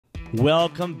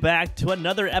Welcome back to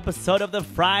another episode of the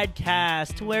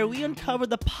friEdCast, where we uncover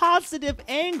the positive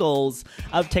angles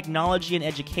of technology and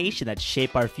education that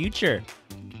shape our future.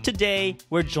 Today,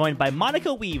 we're joined by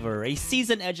Monica Weaver, a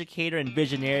seasoned educator and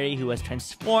visionary who has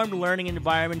transformed learning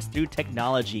environments through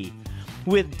technology.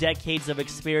 With decades of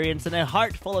experience and a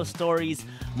heart full of stories,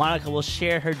 Monica will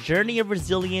share her journey of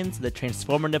resilience and the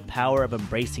transformative power of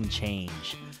embracing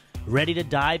change. Ready to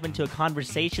dive into a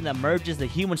conversation that merges the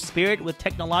human spirit with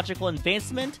technological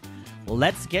advancement? Well,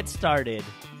 let's get started.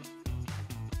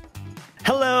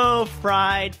 Hello,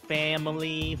 friEd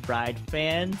family, friEd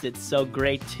fans. It's so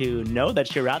great to know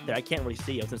that you're out there. I can't really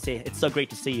see you. I was going to say, it's so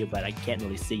great to see you, but I can't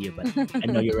really see you. But I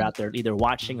know you're out there either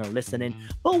watching or listening.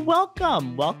 But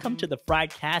welcome. Welcome to the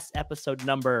friEdCast episode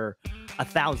number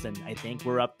 1,000, I think.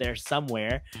 We're up there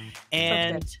somewhere.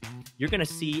 And you're going to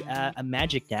see a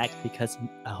magic act because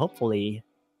hopefully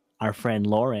our friend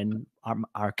Lauren,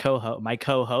 my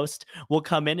co-host, will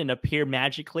come in and appear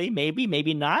magically. Maybe,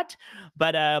 maybe not.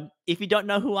 But if you don't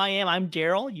know who I am, I'm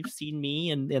Daryl. You've seen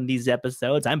me in these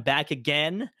episodes. I'm back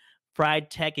again, friEd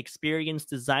Tech Experience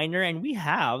Designer, and we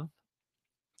have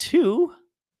two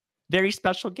very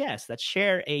special guests that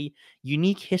share a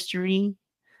unique history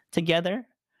together.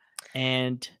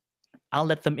 And I'll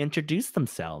let them introduce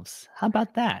themselves. How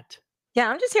about that? Yeah,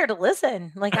 I'm just here to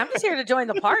listen. Like, I'm just here to join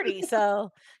the party.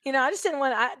 So, I just didn't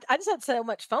want, I just had so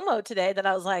much FOMO today that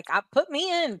I was like, put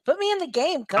me in the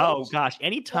game, coach. Oh gosh,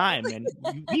 anytime. And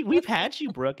we've had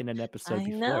you, Brooke, in an episode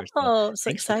before. So so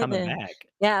thanks for coming back.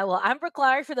 Yeah, well, I'm Brooke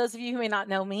Lowry, for those of you who may not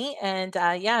know me. And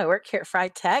I work here at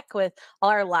friEd Tech with all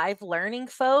our live learning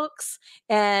folks.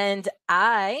 And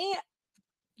I,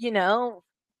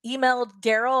 emailed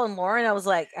Daryl and Lauren. I was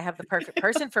like, I have the perfect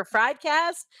person for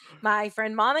friEdCast, my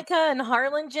friend Monica in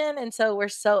Harlingen. And so we're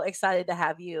so excited to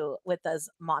have you with us,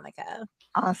 Monica.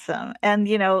 Awesome. And,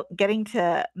 getting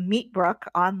to meet Brooke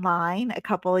online a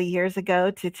couple of years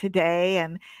ago to today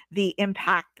and the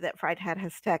impact that friEd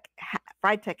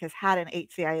Tech has had in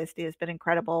HCISD has been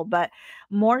incredible, but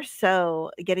more so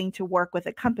getting to work with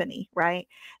a company, right,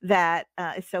 that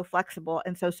is so flexible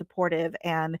and so supportive,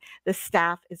 and the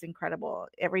staff is incredible.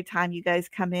 Every time you guys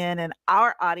come in and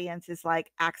our audience is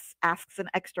like asks an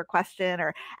extra question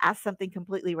or asks something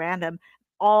completely random,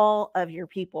 all of your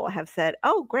people have said,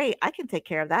 oh, great, I can take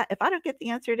care of that. If I don't get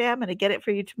the answer today, I'm going to get it for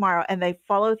you tomorrow. And they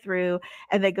follow through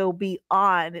and they go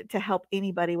beyond to help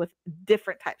anybody with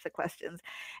different types of questions.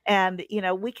 And,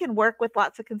 we can work with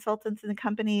lots of consultants and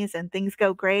companies and things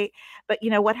go great. But,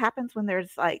 what happens when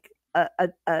there's like a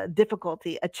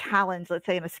difficulty, a challenge, let's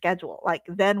say in a schedule, like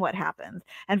then what happens?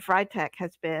 And friEd Tech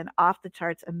has been off the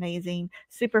charts, amazing,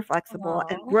 super flexible.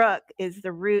 And Brooke is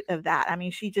the root of that. I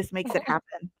mean, she just makes it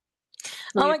happen.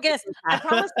 Oh my goodness. I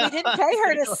promise we didn't pay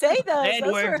her to say those. And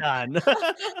we're done.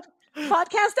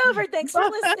 Podcast over. Thanks for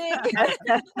listening.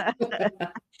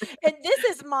 And this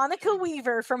is Monica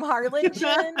Weaver from Harlingen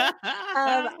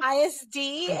ISD.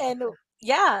 And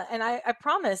and I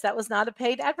promise that was not a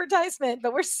paid advertisement,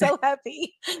 but we're so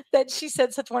happy that she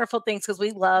said such wonderful things because we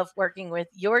love working with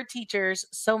your teachers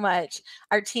so much.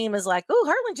 Our team is like, oh,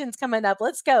 Harlingen's coming up.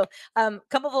 Let's go.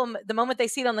 Couple of them, the moment they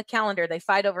see it on the calendar, they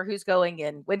fight over who's going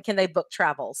and when can they book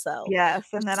travel. So yes,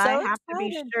 and then I have to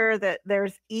be sure that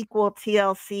there's equal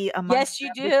TLC among yes,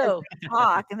 you do.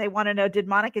 Talk and they want to know, did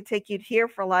Monica take you here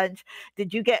for lunch?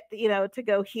 Did you get to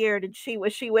go here?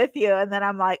 Was she with you? And then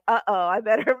I'm like, I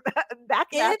better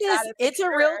it's a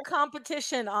real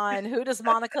competition on who does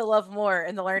Monica love more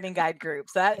in the learning guide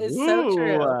groups. That is so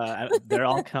true. They're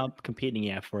all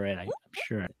competing for it, I'm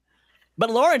sure. But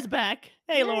Lauren's back.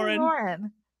 Hey,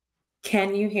 Lauren.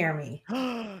 Can you hear me?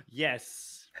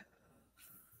 Yes.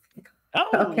 Oh,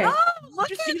 okay. Oh,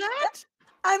 look at that.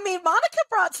 I mean, Monica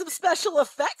brought some special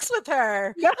effects with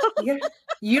her. You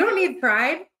don't need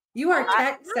friEd. You are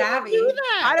tech savvy.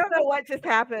 I don't know what just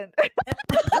happened.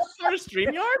 Start a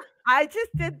StreamYard? I just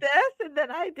did this, and then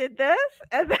I did this,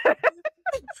 and then I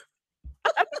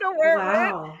don't know where it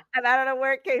went, and I don't know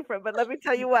where it came from. But let me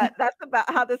tell you what, that's about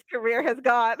how this career has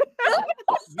gone.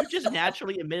 You just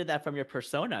naturally emitted that from your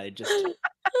persona.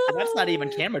 That's not even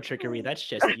camera trickery. That's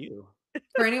just you.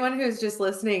 For anyone who's just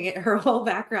listening, her whole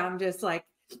background just like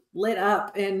lit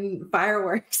up in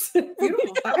fireworks.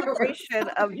 Beautiful vibration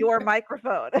of your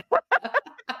microphone.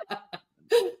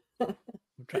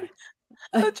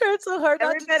 I'm trying so hard.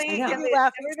 Everybody in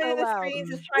the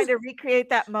screens is trying to recreate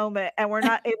that moment, and we're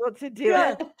not able to do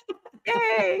it.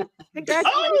 Yay!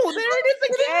 Congratulations! Oh, there it is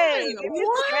again!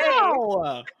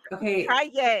 Wow! Okay, try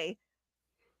yay.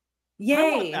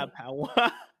 Yay!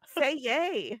 Say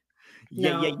yay.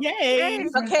 Yay!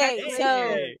 Okay,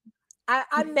 so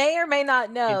I may or may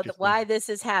not know why this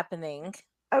is happening.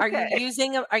 Are Okay. you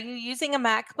using a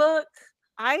MacBook?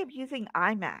 I am using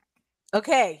iMac.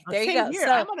 Okay, there you Same go. here.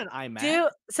 So I'm on an iMac.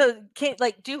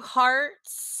 do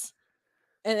hearts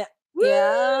and Woo!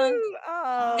 yeah,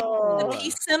 the Oh.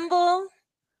 peace symbol.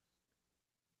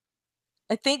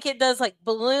 I think it does like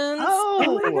balloons.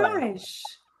 Oh my Oh, gosh.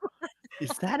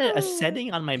 is that a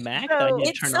setting on my Mac that I So need to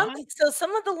It's turn something. on? So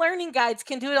some of the learning guides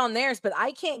can do it on theirs, but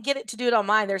I can't get it to do it on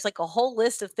mine. There's like a whole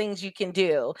list of things you can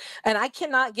do, and I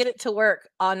cannot get it to work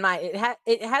on mine.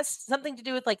 It has something to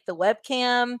do with like the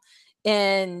webcam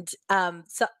and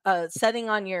setting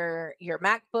on your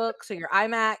MacBooks or your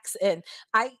iMacs, and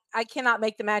I cannot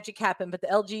make the magic happen. But the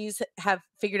LGs have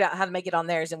figured out how to make it on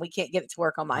theirs, and we can't get it to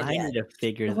work on mine I yet. need to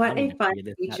figure What a fun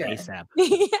this out feature. ASAP.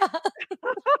 Yeah.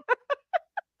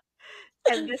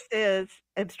 And this is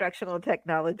instructional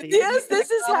technology. Yes,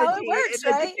 this is how it Technology works,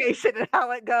 in right? education and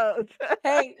how it goes.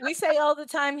 Hey, we say all the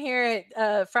time here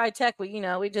at friTech,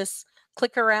 we just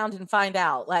click around and find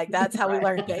out. Like that's how we Right.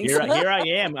 learn things. Here I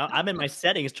am. I'm in my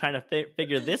settings trying to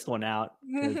figure this one out.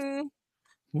 'Cause, Mhm.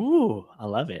 ooh, I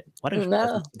love it. What a No.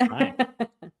 pleasant surprise.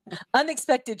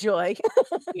 Unexpected joy.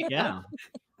 Yeah.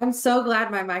 I'm so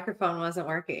glad my microphone wasn't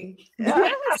working. Yeah.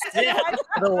 Yeah.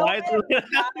 Otherwise,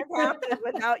 Not have happened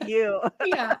without you.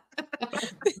 Yeah.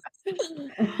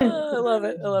 Oh, I love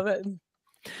it. I love it.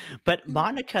 but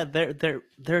Monica,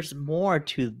 there's more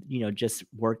to just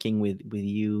working with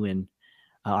you and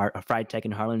our Fried Tech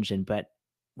in Harlingen. But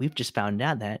we've just found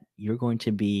out that you're going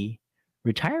to be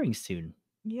retiring soon.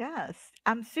 Yes,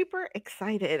 I'm super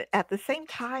excited. At the same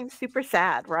time, super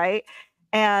sad, right?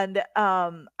 And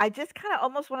I just kind of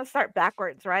almost want to start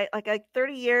backwards, right? Like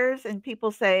 30 years, and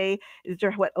people say, is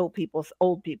there what old people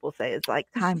say is like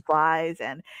time flies,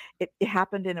 and it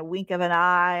happened in a wink of an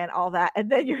eye, and all that. And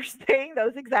then you're saying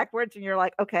those exact words, and you're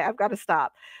like, okay, I've got to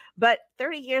stop. But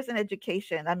 30 years in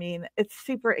education, I mean, it's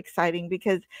super exciting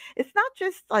because it's not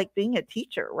just like being a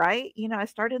teacher, right? I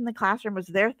started in the classroom, was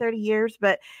there 30 years,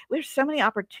 but there's so many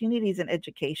opportunities in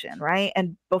education, right?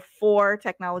 And before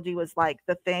technology was like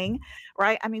the thing,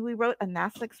 right? I mean, we wrote a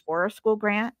NASA Explorer School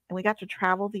grant and we got to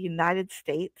travel the United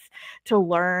States to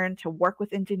learn, to work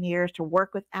with engineers, to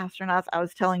work with astronauts. I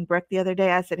was telling Brooke the other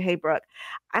day, I said, hey, Brooke,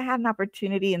 I had an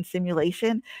opportunity in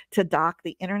simulation to dock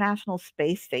the International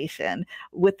Space Station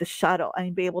with the shuttle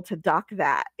and be able to dock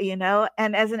that,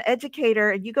 And as an educator,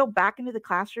 and you go back into the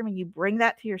classroom and you bring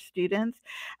that to your students,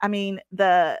 I mean,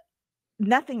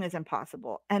 nothing is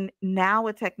impossible. And now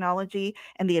with technology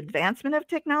and the advancement of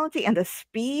technology and the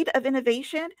speed of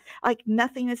innovation, like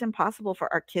nothing is impossible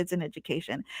for our kids in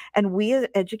education. And we as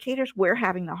educators, we're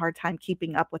having a hard time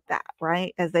keeping up with that,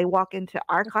 right? As they walk into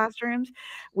our classrooms,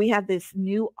 we have this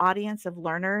new audience of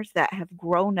learners that have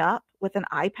grown up with an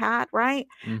iPad, right?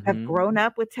 Have Mhm. grown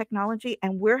up with technology,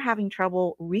 and we're having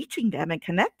trouble reaching them and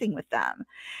connecting with them.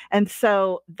 And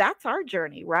so that's our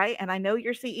journey, right? And I know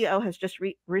your CEO has just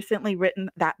recently written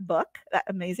that book, that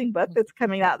amazing book that's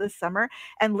coming out this summer.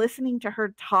 And listening to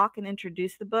her talk and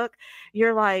introduce the book,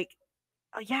 you're like,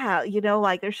 oh, yeah,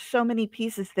 like there's so many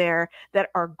pieces there that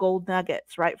are gold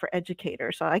nuggets, right, for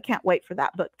educators. So I can't wait for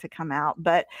that book to come out.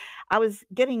 But I was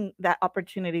getting that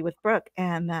opportunity with Brooke,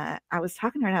 and I was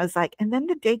talking to her, and I was like, and then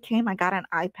the day came, I got an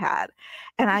iPad,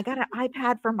 and I got an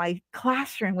iPad for my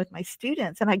classroom with my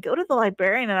students. And I go to the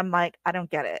librarian, and I'm like, I don't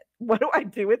get it. What do I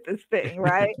do with this thing,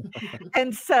 right?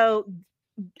 And so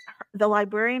the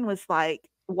librarian was like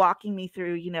walking me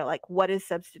through, like, what is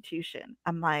substitution?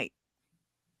 I'm like,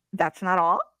 that's not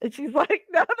all. And she's like,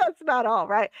 no, that's not all.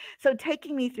 Right. So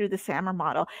taking me through the SAMR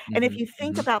model. And if Mhm, you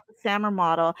think mhm. about the SAMR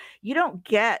model, you don't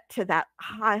get to that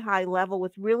high level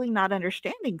with really not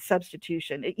understanding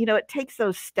substitution. It takes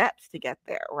those steps to get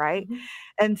there. Right. Mhm.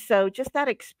 And so just that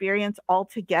experience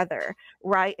altogether,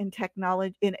 right, in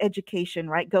technology, in education,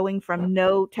 right, going from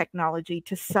no technology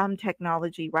to some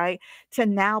technology, right, to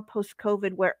now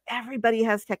post-COVID where everybody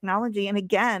has technology. And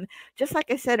again, just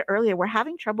like I said earlier, we're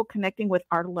having trouble connecting with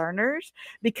our learners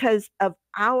because of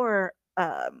our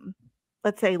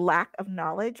let's say lack of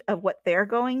knowledge of what they're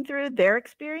going through, their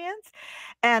experience.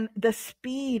 And the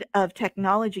speed of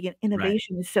technology and Right.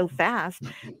 innovation is so fast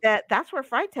that's where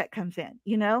FriTech comes in.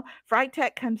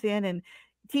 FriTech comes in, and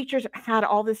teachers had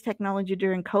all this technology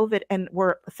during COVID, and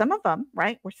some of them,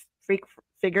 right, were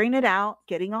figuring it out,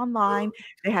 getting online.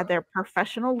 They had their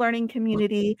professional learning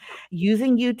community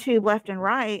using YouTube left and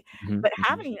right. Mhm, But mhm.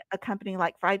 having a company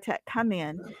like FriTech come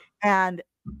in, and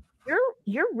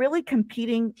you're really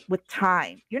competing with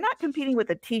time. You're not competing with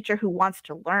a teacher who wants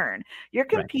to learn. You're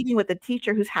Right. competing with a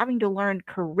teacher who's having to learn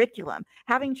curriculum,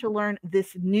 having to learn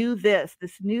this new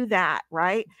that,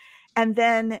 right? And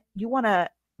then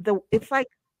it's like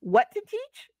what to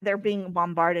teach, they're being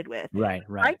bombarded with. Right.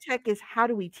 FriTech is how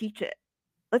do we teach it?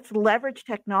 Let's leverage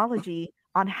technology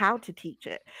on how to teach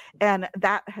it. And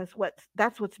that's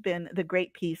what's been the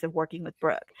great piece of working with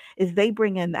Brooke, is they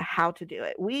bring in the how to do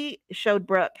it. We showed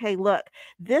Brooke, hey, look,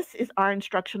 this is our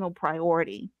instructional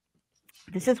priority.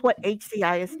 This is what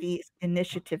HCISD's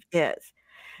initiative is.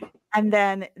 And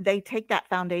then they take that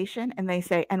foundation and they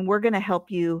say, and we're going to help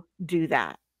you do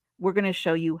that. We're going to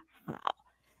show you how.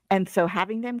 And so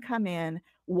having them come in,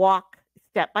 walk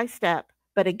step by step,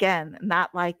 but again,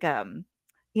 not like,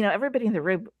 everybody in the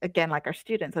room, again, like our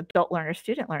students, adult learners,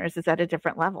 student learners, is at a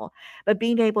different level. But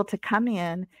being able to come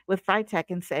in with FriTech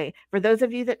and say, for those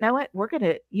of you that know it,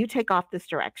 you take off this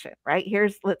direction, right?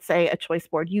 Here's, let's say, a choice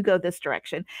board. You go this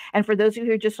direction. And for those of you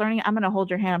who are just learning, I'm going to hold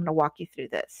your hand. I'm going to walk you through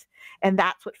this. And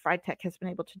that's what FriTech has been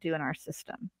able to do in our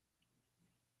system.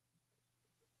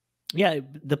 Yeah,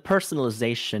 the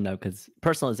personalization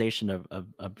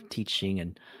of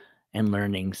teaching and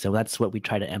learning. So that's what we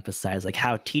try to emphasize, like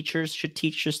how teachers should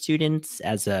teach their students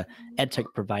as a edtech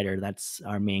provider. That's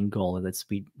our main goal.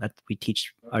 We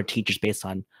teach our teachers based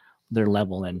on their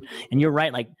level. And you're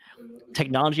right, like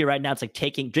technology right now, it's like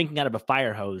drinking out of a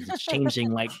fire hose. It's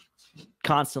changing like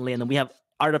constantly. And then we have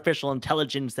artificial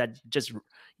intelligence that just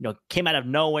came out of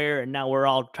nowhere, and now we're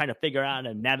all trying to figure out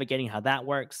and navigating how that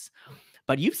works.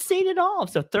 But you've seen it all.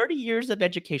 So 30 years of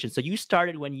education. So you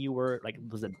started when you were like,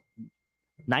 was it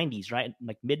 90s, right?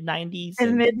 Like mid 90s?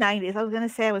 In mid 90s. I was going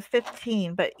to say I was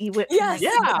 15, but you went. Yes.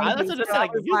 Yeah, that's what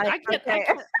I said. Okay.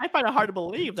 I find it hard to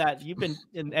believe that you've been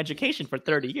in education for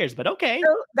 30 years, but okay.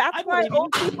 So that's why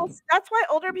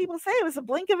older people say it was a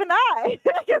blink of an eye,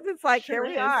 because it's like, Sure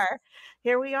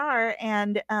here we are.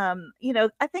 And,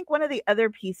 I think one of the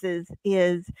other pieces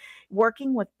is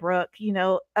working with Brooke.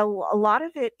 A lot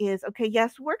of it is, okay,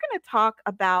 yes, we're going to talk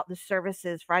about the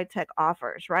services FriTech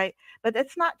offers, right? But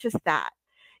it's not just that.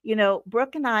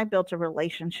 Brooke and I built a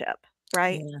relationship,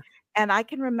 right? Yeah. And I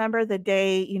can remember the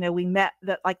day, we met,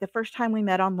 the first time we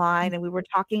met online, and we were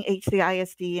talking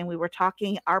HCISD, and we were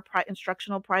talking our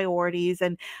instructional priorities.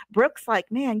 And Brooke's like,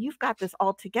 man, you've got this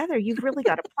all together. You've really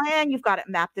got a plan. You've got it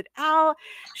mapped it out.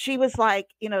 She was like,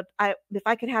 if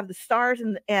I could have the stars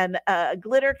and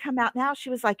glitter come out now, she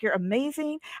was like, you're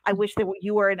amazing. I wish that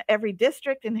you were in every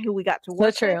district and who we got to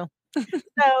work So with.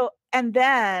 So, and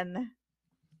then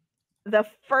the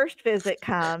first visit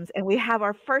comes and we have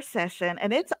our first session,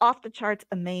 and it's off the charts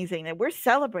amazing, and we're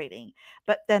celebrating.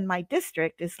 But then my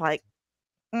district is like,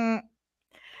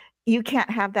 you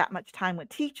can't have that much time with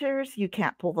teachers. You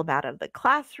can't pull them out of the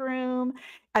classroom.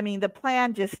 I mean, the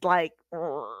plan just like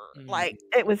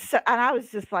it was so, and I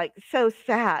was just like so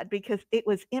sad, because it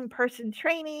was in-person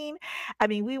training. I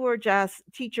mean,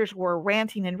 teachers were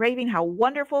ranting and raving how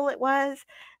wonderful it was.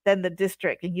 Then the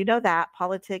district, and that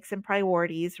politics and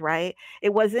priorities, right?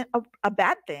 It wasn't a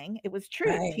bad thing. It was true.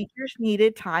 Right. Teachers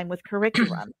needed time with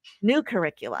curriculum, new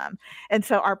curriculum. And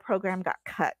so our program got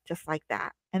cut just like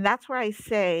that. And that's where I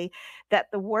say that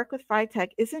the work with FriTech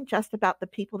isn't just about the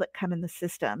people that come in the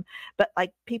system, but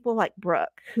like people like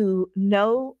Brooke, who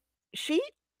know, she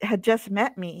had just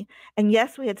met me. And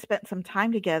yes, we had spent some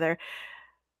time together,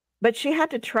 but she had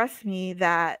to trust me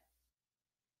that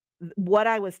what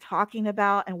I was talking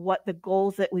about and what the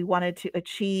goals that we wanted to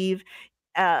achieve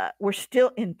were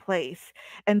still in place.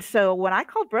 And so when I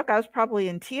called Brooke, I was probably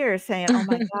in tears saying, oh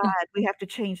my God, we have to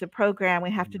change the program.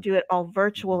 We have to do it all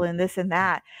virtual and this and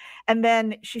that. And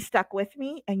then she stuck with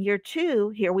me. And year 2,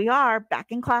 here we are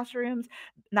back in classrooms,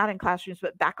 not in classrooms,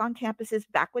 but back on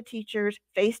campuses, back with teachers,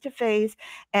 face to face,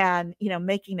 and,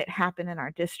 making it happen in our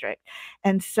district.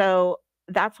 And so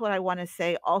that's what I want to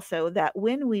say also, that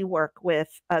when we work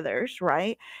with others,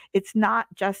 right, it's not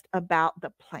just about the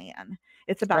plan.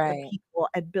 It's about the people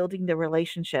and building the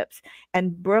relationships.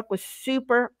 And Brooke was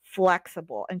super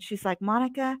flexible. And she's like,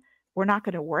 Monica, we're not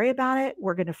going to worry about it.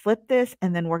 We're going to flip this,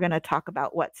 and then we're going to talk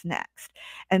about what's next.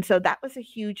 And so that was a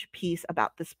huge piece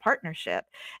about this partnership.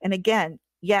 And again,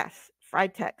 yes,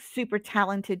 FriTech, super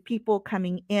talented people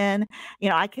coming in.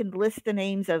 I can list the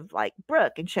names of like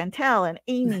Brooke and Chantel and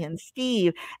Amy and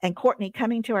Steve and Courtney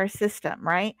coming to our system,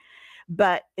 right?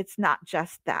 But it's not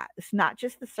just that. It's not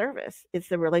just the service. It's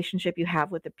the relationship you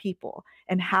have with the people,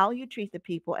 and how you treat the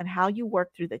people, and how you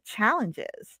work through the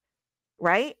challenges,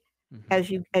 right?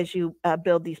 Mm-hmm. As you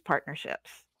build these partnerships.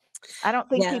 I don't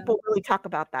think people really talk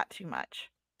about that too much.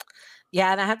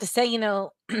 Yeah, and I have to say,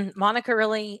 Monica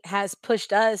really has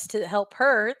pushed us to help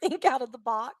her think out of the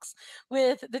box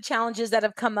with the challenges that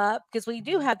have come up, because we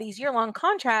do have these year-long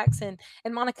contracts, and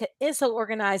Monica is so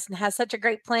organized and has such a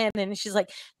great plan, and she's like,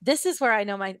 this is where I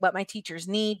know what my teachers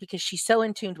need, because she's so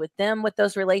in tune with them, with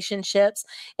those relationships,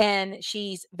 and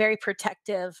she's very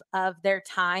protective of their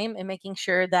time and making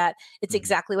sure that it's Mhm.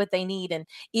 exactly what they need. And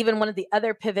even one of the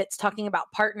other pivots, talking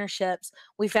about partnerships,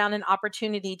 we found an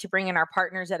opportunity to bring in our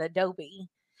partners at Adobe.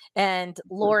 And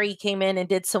Lori came in and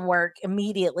did some work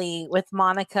immediately with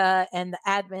Monica and the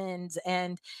admins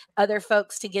and other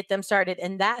folks to get them started.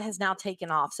 And that has now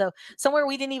taken off. So somewhere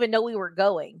we didn't even know we were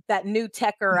going, that new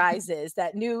tech arises,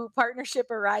 that new partnership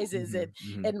arises. Mhm.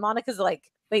 Mhm. And Monica's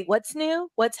like, wait, what's new?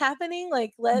 What's happening?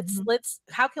 Like, Mhm.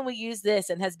 how can we use this?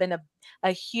 And has been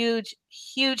a huge,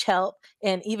 huge help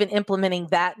in even implementing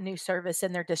that new service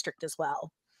in their district as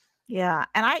well. Yeah.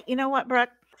 And you know what, Brooke?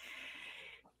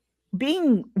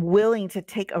 Being willing to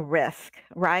take a risk,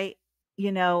 right?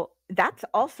 That's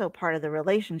also part of the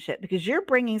relationship, because you're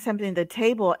bringing something to the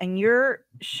table and you're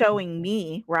showing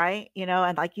me, right?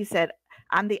 And like you said,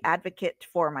 I'm the advocate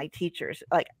for my teachers.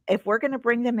 Like, if we're going to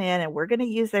bring them in and we're going to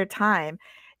use their time,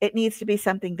 it needs to be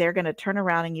something they're going to turn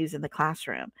around and use in the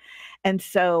classroom. And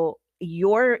so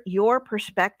your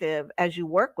perspective as you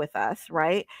work with us,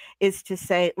 right, is to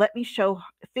say, let me show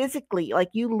physically,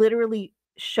 like you literally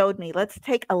showed me, let's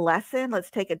take a lesson,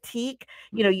 let's take a teak,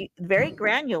 very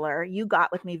granular, you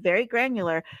got with me very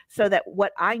granular, so that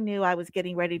what I knew I was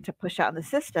getting ready to push out in the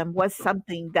system was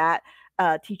something that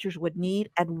teachers would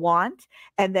need and want,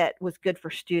 and that was good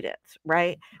for students,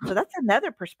 right? So that's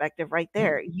another perspective right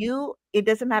there. It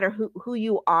doesn't matter who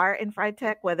you are in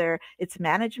friTech, whether it's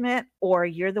management or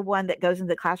you're the one that goes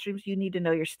into the classrooms, you need to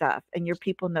know your stuff and your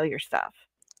people know your stuff.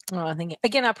 Oh, I think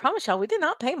again, I promise y'all, we did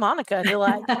not pay Monica to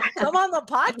like come on the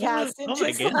podcast and Oh my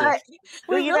just goodness. we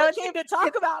Well, really came to talk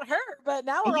it's about her, but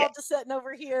now we're yeah, all just sitting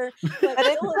over here like but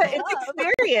filling it it's up.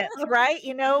 experience, right?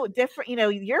 Different,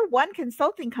 you're one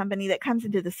consulting company that comes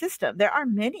into the system. There are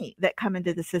many that come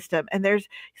into the system, and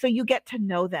so you get to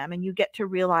know them and you get to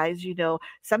realize,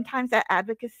 sometimes that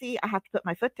advocacy, I have to put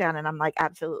my foot down and I'm like,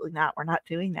 absolutely not. We're not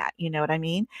doing that. You know what I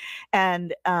mean?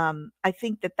 And I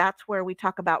think that that's where we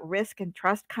talk about risk and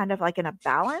trust kind of like in a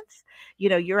balance.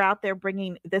 You're out there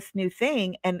bringing this new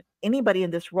thing, and anybody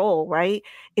in this role, right?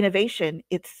 Innovation,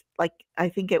 it's like, I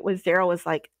think it was Daryl was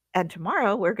like, and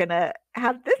tomorrow we're going to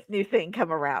have this new thing come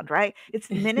around, right? It's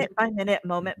minute by minute,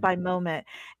 moment by moment.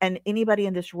 And anybody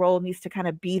in this role needs to kind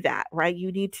of be that, right?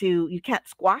 You can't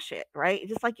squash it, right?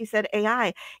 Just like you said,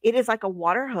 AI, it is like a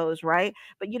water hose, right?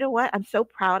 But you know what? I'm so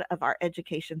proud of our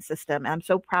education system. And I'm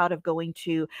so proud of going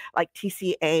to like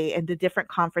TCA and the different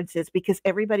conferences, because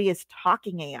everybody is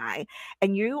talking AI.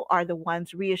 And you are the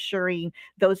ones reassuring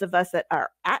those of us that are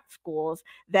at schools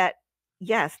that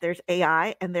yes, there's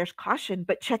AI and there's caution,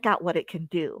 but check out what it can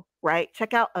do, right?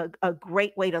 Check out a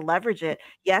great way to leverage it.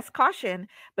 Yes, caution,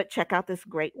 but check out this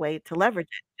great way to leverage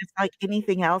it. Just like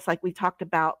anything else, like we talked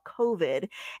about COVID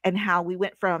and how we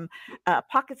went from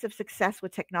pockets of success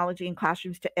with technology in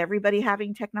classrooms to everybody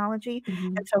having technology.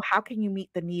 And so how can you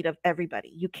meet the need of everybody?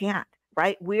 You can't,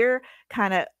 right? We're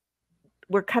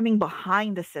coming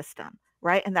behind the system,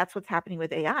 right? And that's what's happening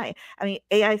with AI. I mean,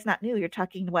 AI is not new. You're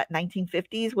talking what,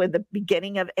 1950s, with the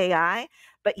beginning of AI,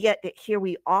 but yet here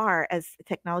we are as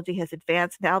technology has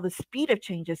advanced. Now the speed of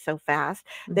change is so fast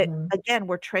that again,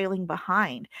 we're trailing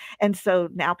behind. And so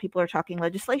now people are talking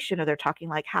legislation, or they're talking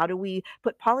like, how do we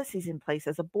put policies in place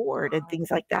as a board and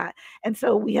things like that. And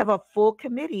so we have a full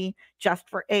committee just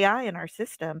for AI in our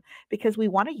system because we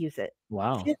want to use it.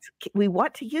 Wow. We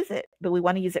want to use it, but we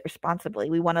want to use it responsibly.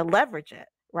 We want to leverage it,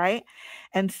 right?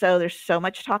 And so there's so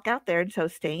much talk out there. And so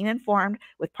staying informed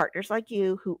with partners like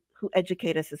you who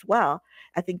educate us as well,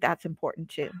 I think that's important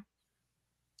too.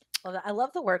 Well, I love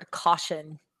the word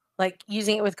caution, like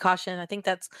using it with caution. I think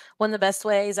that's one of the best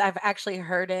ways I've actually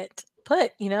heard it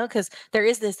put, because there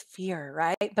is this fear,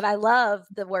 right? But I love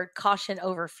the word caution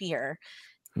over fear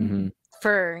Mm-hmm.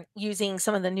 for using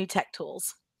some of the new tech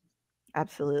tools.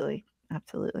 Absolutely.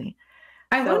 Absolutely.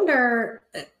 I wonder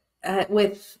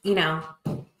with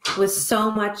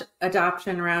so much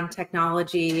adoption around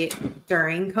technology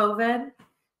during COVID,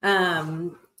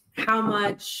 how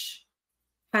much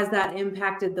has that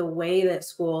impacted the way that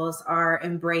schools are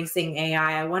embracing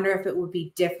AI? I wonder if it would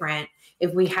be different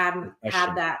if we hadn't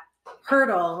had that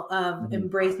hurdle of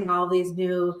embracing all these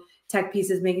new tech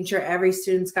pieces, making sure every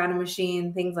student's got a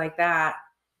machine, things like that.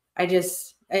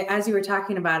 As you were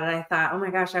talking about it, I thought, oh my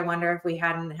gosh, I wonder if we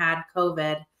hadn't had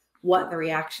COVID, what the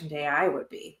reaction to AI would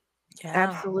be.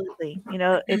 Yeah. Absolutely. You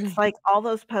know, it's like all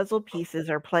those puzzle pieces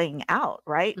are playing out,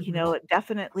 right? You Mhm. know,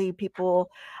 definitely people,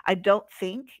 I don't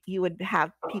think you would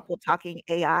have people talking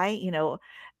AI, you know,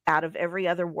 out of every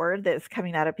other word that's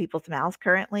coming out of people's mouths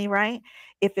currently, right?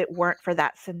 If it weren't for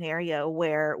that scenario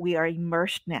where we are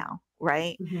immersed now,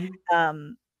 right? Mhm.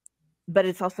 Um, but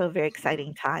it's also a very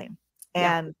exciting time.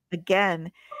 Yeah. And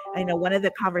again, I know one of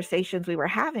the conversations we were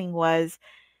having was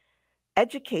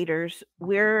educators,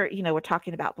 we're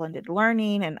talking about blended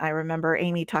learning, and I remember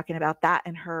Amy talking about that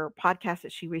in her podcast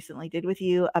that she recently did with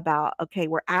you about, okay,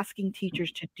 we're asking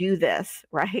teachers to do this,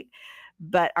 right?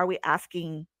 But are we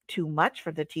asking too much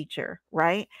for the teacher,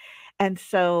 right? And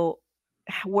so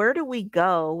where do we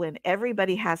go when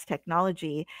everybody has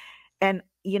technology? And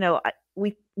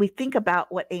we think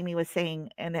about what Amy was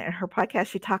saying, and in her podcast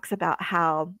she talks about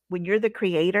how when you're the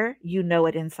creator, you know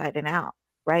it inside and out,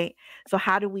 right? So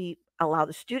how do we allow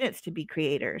the students to be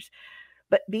creators?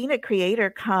 But being a creator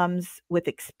comes with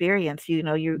experience.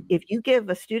 If you give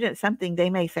a student something, they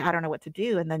may say, I don't know what to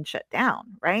do, and then shut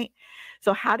down, right?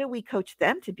 So how do we coach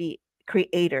them to be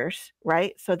creators,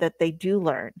 right? So that they do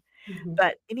learn. Mhm.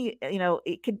 But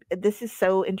this is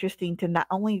so interesting to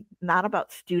not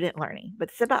about student learning, but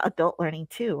it's about adult learning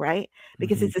too, right?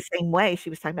 Because Mhm. it's the same way she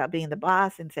was talking about being the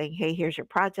boss and saying, hey, here's your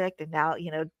project. And now,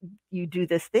 you do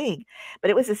this thing.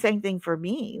 But it was the same thing for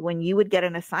me. When you would get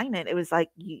an assignment, it was like,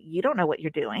 you don't know what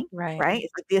you're doing, Right. right?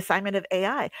 It's like the assignment of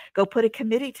AI. Go put a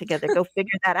committee together, go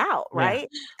figure that out, Yeah. right?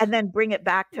 And then bring it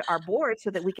back to our board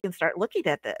so that we can start looking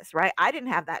at this, right? I didn't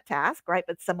have that task, right?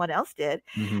 But someone else did.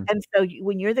 Mhm. And so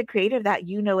when you're the creator of that,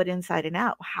 you know it inside and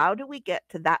out. How do we get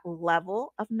to that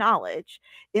level of knowledge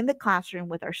in the classroom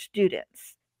with our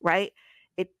students, right?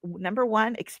 Number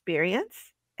one,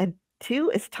 experience, and two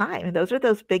is time. And those are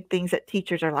those big things that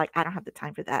teachers are like, I don't have the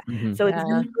time for that. Mhm. So it's Yeah.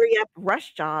 you hurry up,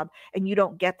 rush job, and you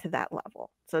don't get to that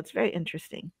level. So it's very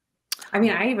interesting. I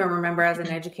mean, I even remember as an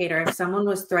educator, if someone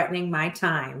was threatening my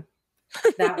time,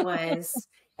 that was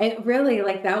it really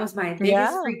like that was my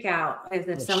biggest Yeah. freak out is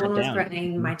if Shut someone was down.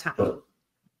 threatening my time.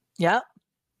 Yep.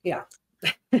 Yeah.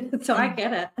 So I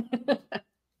get it.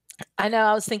 I know.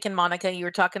 I was thinking, Monica, you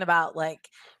were talking about like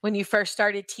when you first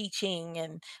started teaching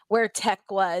and where tech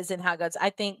was and how it goes. I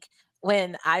think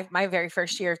when my very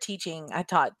first year of teaching, I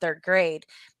taught third grade,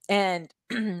 and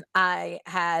I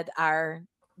had our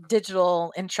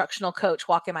digital instructional coach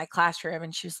walk in my classroom,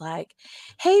 and she was like,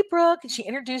 "Hey, Brooke," and she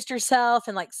introduced herself,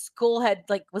 and like school had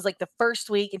was like the first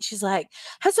week, and she's like,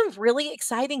 "Has some really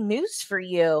exciting news for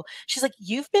you." She's like,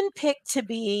 "You've been picked to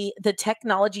be the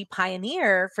technology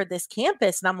pioneer for this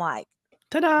campus," and I'm like,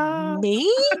 Ta-da!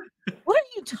 "Me? What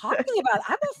are you talking about?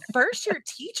 I'm a first year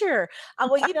teacher."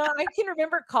 I can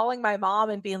remember calling my mom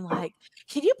and being like,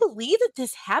 "Can you believe that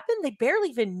this happened? They barely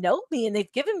even know me and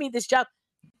they've given me this job."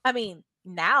 I mean,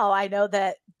 now I know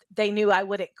that they knew I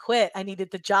wouldn't quit. I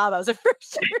needed the job. I was a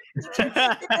first year teacher.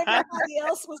 And everybody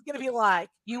else was going to be like,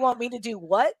 "You want me to do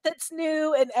what that's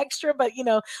new and extra?" But,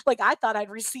 like I thought I'd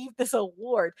received this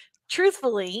award.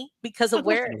 Truthfully, because of That's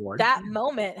where an award. that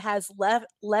moment has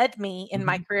led me in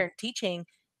my Mhm. career in teaching,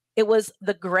 it was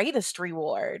the greatest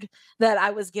reward that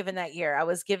I was given that year. I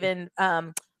was given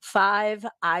 5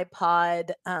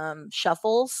 iPod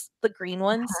shuffles, the green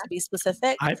ones to be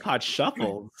specific. iPod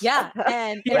shuffles. Yeah,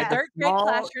 and in a Like the Yes. third grade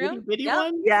small itty classroom. bitty Yep.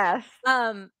 one? Yes.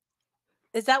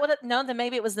 Is that what it no, then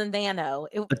maybe it was the Nano.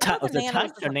 I thought the Was it Nano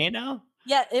was touch the or nano?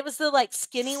 yeah, it was the, like,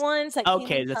 skinny ones that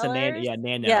came Okay, in that's a nano. colors. Yeah,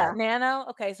 Yeah, nano. Nano.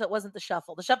 Okay, so it wasn't the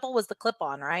Shuffle. The Shuffle was the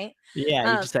clip-on, right? Yeah,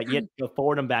 you Um, just you have to go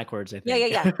forward and backwards, I yeah, yeah, think.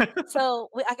 yeah. So,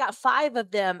 I got 5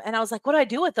 of them, and I was like, "What do I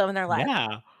do with them?" And they're like,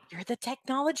 Yeah. "You're the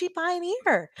technology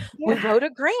pioneer. We Yeah. wrote a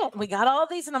grant, we got all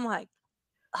these," and I'm like,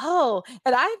 "Oh,"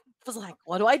 and I was like,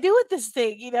 "What do I do with this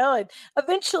thing?" And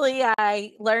eventually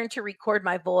I learned to record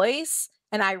my voice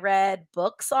and I read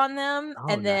books on them. Oh,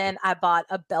 And nice. then I bought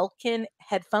a Belkin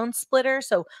headphone splitter.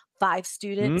 So 5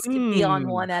 students could be on Mm,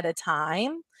 one at a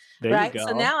time. there you Right.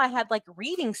 So go. now I had like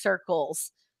reading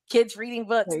circles, kids reading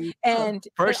books. There you go. And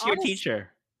First year honest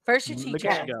teacher. first year Look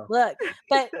at you teacher, Yes. go. look,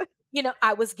 but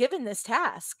I was given this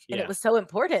task and it Yeah. was so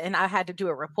important and I had to do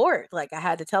a report. Like I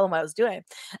had to tell them what I was doing.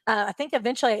 I think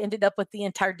eventually I ended up with the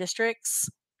entire district's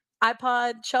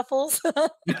iPod shuffles.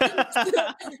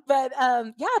 But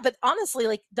honestly,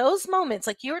 like those moments,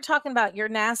 like you were talking about your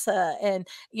NASA and,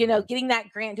 getting that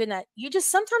grant, doing that, you just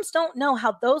sometimes don't know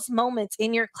how those moments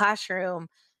in your classroom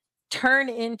turn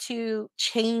into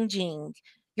changing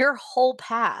your whole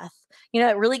path.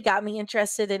 It really got me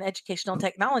interested in educational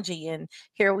technology. And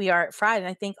here we are at Fried. And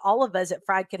I think all of us at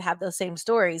Fried could have those same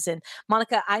stories. And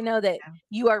Monica, I know that Yeah.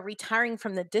 you are retiring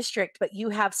from the district, but you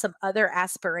have some other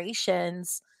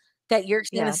aspirations that you're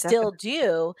going to Yeah, still definitely.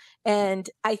 do. And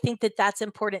I think that that's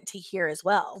important to hear as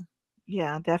well.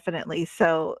 Yeah, definitely.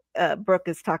 So, Brooke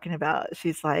is talking about,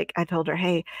 she's like, I told her,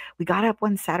 hey, we got up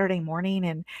one Saturday morning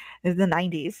and in the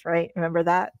 90s, right? Remember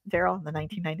that, Daryl, in the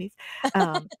 1990s?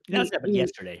 That happened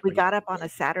yesterday We for you. got up on a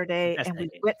Saturday Best and we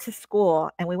decade. went to school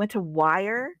and we went to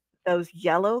wire those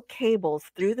yellow cables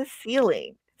through the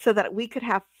ceiling so that we could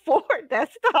have 4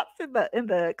 desktops in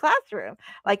the classroom.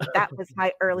 Like, that was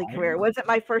my early career. It Wow. wasn't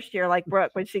my first year like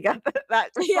Brooke when she got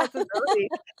that Yeah.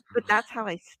 responsibility, but that's how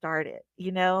I started,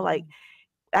 like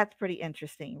that's pretty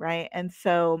interesting, right? And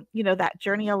so, that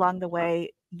journey along the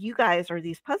way, you guys are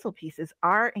these puzzle pieces,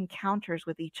 our encounters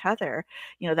with each other.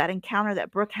 That encounter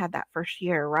that Brooke had that first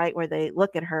year, right? Where they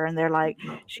look at her and they're like,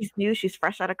 she's new, she's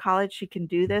fresh out of college, she can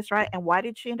do this, right? And why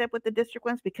did she end up with the district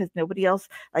ones? Because nobody else,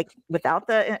 like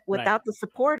Right. without the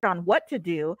support on what to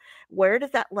do, where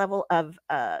does that level of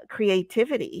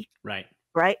creativity, Right.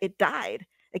 right? It died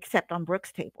except on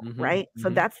Brooks' table, right? So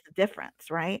Mm-hmm. that's the difference,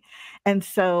 right? And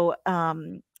so,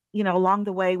 along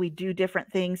the way, we do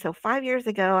different things. So 5 years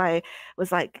ago, I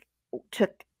was like,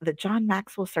 took the John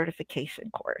Maxwell certification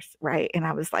course, right? And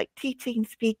I was like, teaching,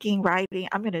 speaking, writing,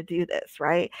 I'm going to do this,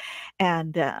 right?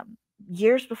 And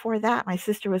years before that, my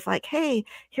sister was like, hey,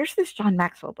 here's this John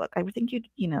Maxwell book. I would think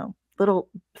little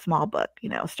small book,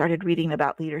 started reading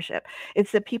about leadership.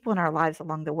 It's the people in our lives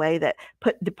along the way that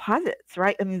put deposits,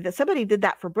 right? I mean, somebody did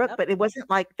that for Brooke, Yep. but it wasn't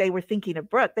like they were thinking of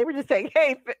Brooke. They were just saying,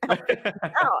 hey, help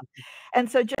out.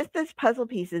 And so just this puzzle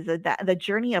pieces of that, the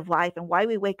journey of life and why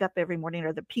we wake up every morning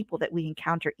are the people that we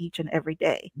encounter each and every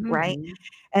day, right? Mhm.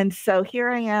 And so here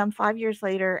I am 5 years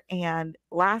later, and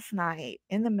last night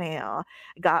in the mail,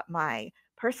 got my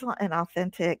personal and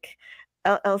authentic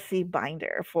LLC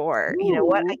binder for,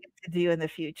 what I Ooh. get to do in the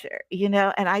future,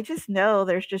 and I just know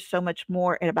there's just so much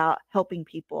more about helping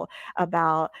people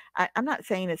about, I'm not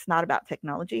saying it's not about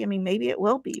technology. I mean, maybe it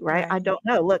will be, right? I Right. don't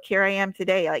know. Look, here I am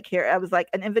today. Like here, I was like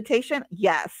an invitation.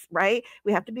 Yes. Right.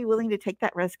 We have to be willing to take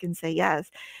that risk and say yes.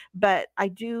 But I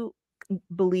do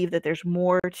believe that there's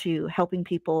more to helping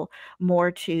people,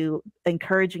 more to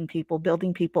encouraging people,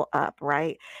 building people up,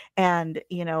 right? And,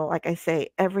 like I say,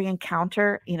 every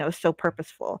encounter, is so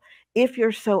purposeful. If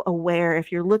you're so aware, if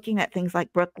you're looking at things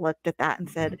like Brooke looked at that and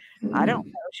said, I don't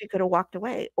know, she could have walked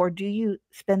away. Or do you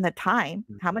spend the time?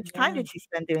 How much time Yeah. did she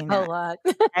spend doing A that? lot.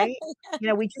 Right?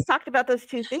 We just talked about those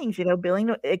 2 things,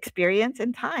 building experience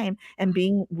and time and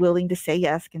being willing to say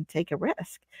yes and take a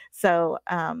risk. So,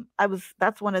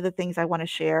 that's one of the things I wanna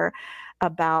share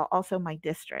about also my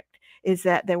district, is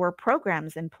that there were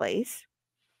programs in place.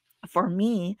 For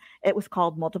me, it was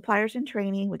called Multipliers in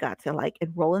Training. We got to like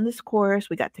enroll in this course.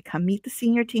 We got to come meet the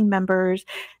senior team members.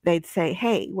 They'd say,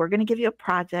 hey, we're going to give you a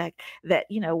project that,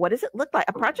 what does it look like?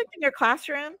 A project in your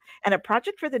classroom and a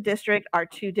project for the district are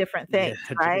 2 different Yeah, things,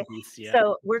 right? different beasts, yeah.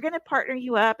 So we're going to partner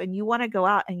you up and you want to go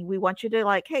out and we want you to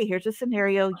like, hey, here's a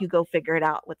scenario. You go figure it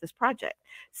out with this project.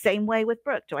 Same way with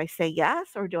Brooke. Do I say yes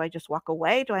or do I just walk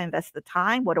away? Do I invest the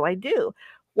time? What do I do?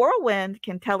 Whirlwind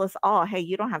can tell us all, hey,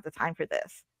 you don't have the time for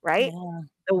this, right? Yeah.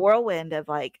 The whirlwind of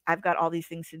like, I've got all these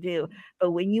things to do.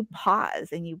 But when you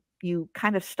pause and you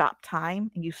kind of stop time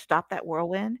and you stop that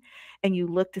whirlwind and you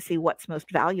look to see what's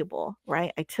most valuable,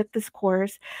 right? I took this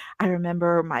course. I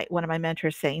remember one of my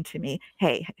mentors saying to me,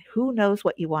 hey, who knows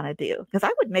what you want to do? Because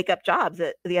I would make up jobs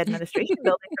at the administration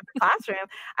building from the classroom.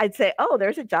 I'd say, oh,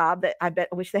 there's a job that I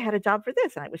wish they had a job for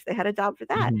this and I wish they had a job for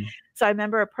that. Mhm. So I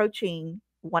remember approaching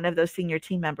one of those senior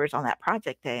team members on that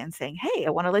project day and saying, hey, I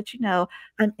want to let you know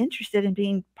I'm interested in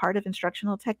being part of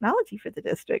instructional technology for the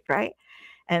district, right?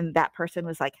 And that person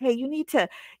was like, hey, you need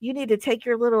to take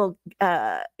your little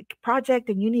project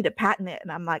and you need to patent it.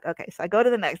 And I'm like, okay. So I go to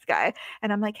the next guy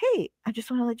and I'm like, hey, I just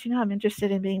want to let you know I'm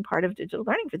interested in being part of digital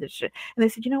learning for the district. And they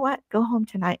said, you know what? Go home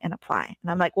tonight and apply.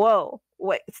 And I'm like, whoa,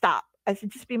 wait, stop. I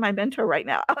said, just be my mentor right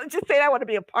now. I was just saying I want to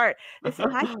be a part. They said,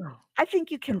 I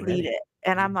think you can Get lead ready. it.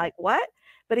 And I'm like, what?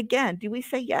 But again, do we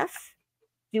say yes?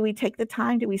 Do we take the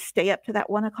time? Do we stay up to that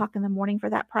 1 o'clock in the morning for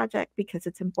that project because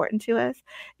it's important to us?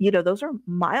 Those are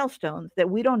milestones that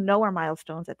we don't know are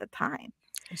milestones at the time.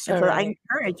 So And so I right.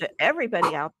 encourage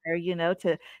everybody out there,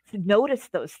 to notice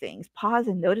those things, pause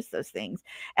and notice those things.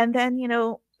 And then,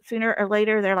 sooner or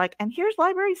later, they're like, and here's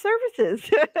library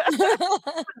services.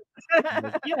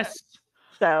 Yes.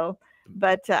 So,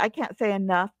 but I can't say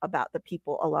enough about the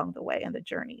people along the way and the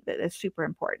journey that is super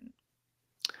important.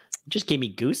 Just gave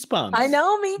me goosebumps. I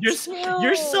know, me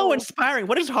You're so too. inspiring.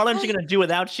 What is Harlingen gonna do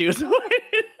without you?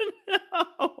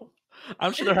 No.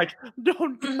 I'm sure they're like,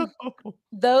 don't go.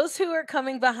 Those who are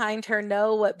coming behind her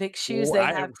know what big shoes Oh, they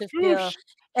have to fill.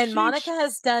 And Sheesh. Monica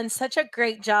has done such a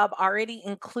great job already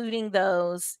including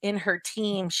those in her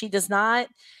team. She does not,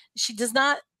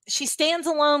 she stands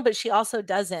alone, but she also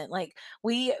doesn't. Like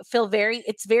we feel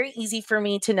it's very easy for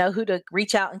me to know who to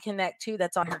reach out and connect to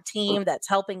that's on her team, that's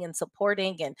helping and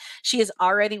supporting. And she is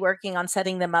already working on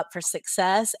setting them up for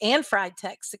success and Fried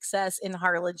Tech success in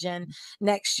Harlingen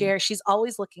next year. She's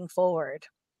always looking forward.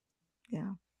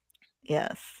 Yeah.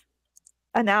 Yes.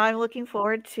 And now I'm looking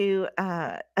forward to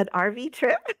an RV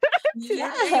trip to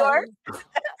New York,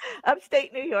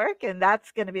 upstate New York, and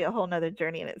that's going to be a whole nother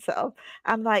journey in itself.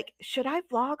 I'm like, should I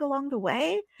vlog along the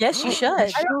way? Yes, you should.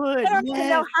 I don't even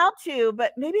know how to,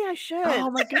 but maybe I should.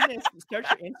 Oh my goodness. Start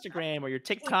your Instagram or your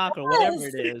TikTok or whatever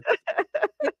it is.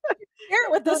 Share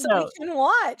it with us so we can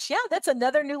watch. Yeah, that's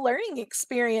another new learning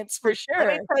experience for sure.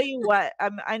 Let me tell you what,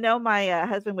 I know my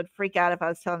husband would freak out if I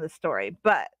was telling this story,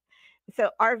 but so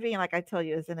RVing, like I told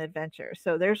you, is an adventure.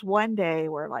 So there's one day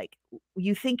where like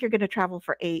you think you're going to travel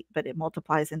for 8, but it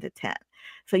multiplies into 10.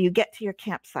 So you get to your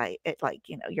campsite. It like,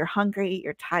 you're hungry,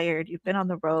 you're tired, you've been on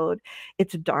the road,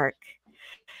 it's dark.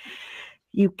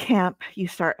 You camp, you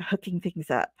start hooking things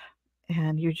up.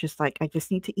 And you're just like, I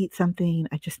just need to eat something.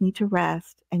 I just need to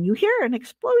rest. And you hear an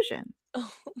explosion.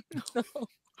 Oh, no.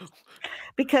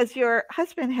 Because your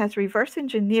husband has reverse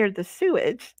engineered the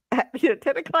sewage at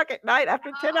 10 o'clock at night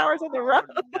after 10 hours on the road.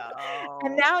 No.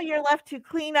 And now you're left to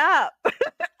clean up.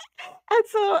 And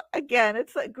so, again,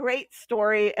 it's a great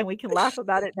story and we can laugh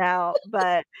about it now.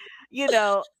 But,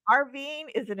 RVing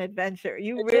is an adventure.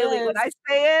 When I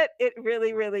say it, it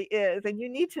really, really is. And you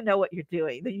need to know what you're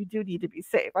doing. You do need to be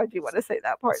safe. I do want to say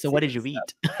that part. So what did you eat?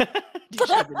 Did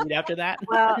you have to eat after that?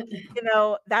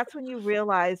 Well, that's when you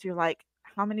realize you're like,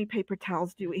 how many paper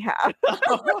towels do we have?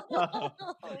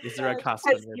 Is there a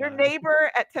costume? Your neighbor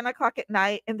at 10 o'clock at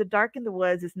night in the dark in the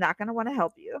woods is not going to want to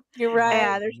help you. You're right.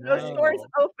 And there's no stores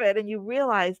open. And you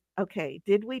realize, okay,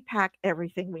 did we pack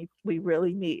everything we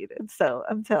really need? And so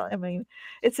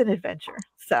it's an adventure.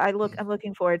 So I'm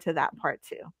looking forward to that part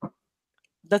too.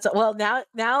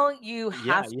 Now you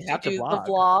have to do the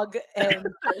vlog and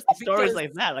stories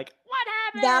like that. Like, what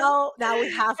happened? Now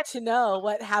we have to know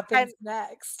what happens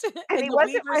next. And he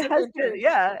wasn't my husband.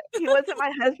 Yeah, he wasn't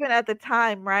my husband at the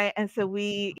time, right? And so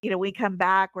we come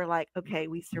back. We're like, okay,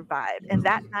 we survived. And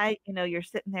that night, you're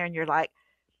sitting there and you're like,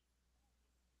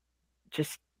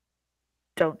 just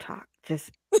don't talk.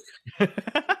 Just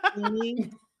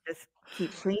cleaning. Just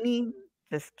keep cleaning.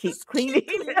 Just keep cleaning.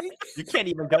 You can't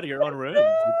even go to your own room.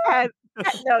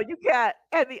 No, you can't.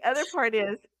 And the other part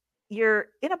is you're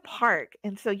in a park.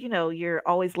 And so, you're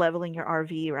always leveling your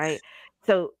RV, right?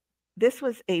 So this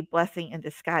was a blessing in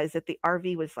disguise that the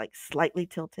RV was like slightly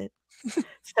tilted.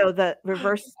 So the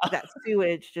reverse, that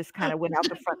sewage just kind of went out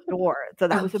the front door. So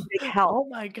that was a big help. Oh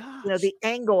my God. The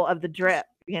angle of the drip,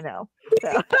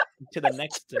 So. To the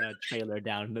next trailer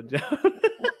down.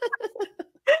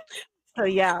 So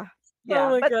yeah. Yeah,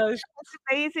 oh my gosh, it's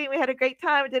amazing. We had a great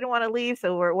time. I didn't want to leave,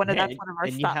 so that's one of our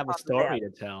and you have a story to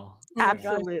tell.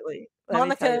 Absolutely,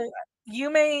 Monica. We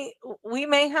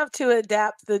may have to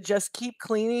adapt the just keep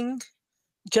cleaning.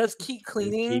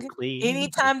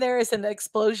 Anytime there is an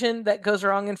explosion that goes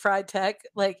wrong in Fried Tech,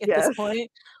 like at this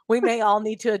point, we may all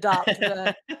need to adopt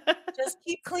the just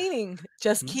keep cleaning.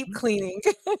 Just keep cleaning.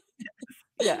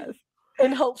 Yes.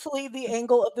 And hopefully the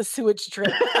angle of the sewage drip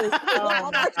is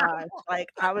oh my gosh. Like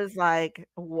I was like,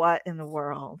 what in the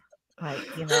world? Like,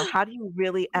 how do you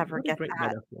really ever get that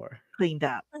metaphor cleaned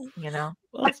up? Well,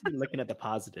 let's be looking at the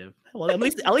positive. Well, at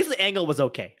least the angle was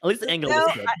okay. At least the angle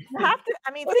was good. You have to.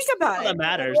 I mean, think about it. That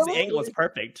matters. The angle was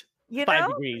perfect. 5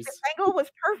 degrees. The angle was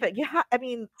perfect. Yeah,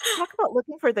 talk about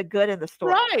looking for the good in the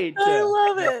story. Right. I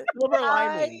love it. Silver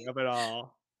lining of it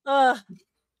all.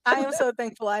 I am so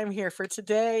thankful I'm here for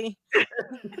today.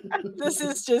 This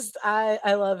is just,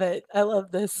 I love it. I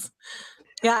love this.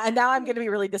 Yeah, and now I'm going to be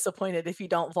really disappointed if you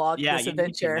don't vlog this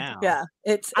adventure. Yeah,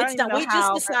 it's done. We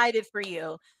just decided for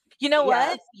you. You know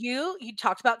what? You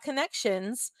talked about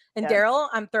connections, and Daryl,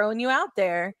 I'm throwing you out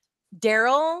there.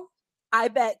 Daryl, I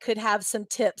bet could have some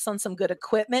tips on some good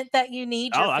equipment that you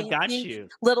need. Oh, I got you.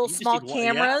 Little small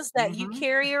cameras that you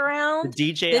carry around.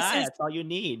 The DJI, that's all you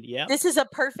need. Yeah. This is a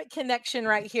perfect connection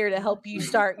right here to help you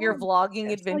start your vlogging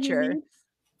adventure.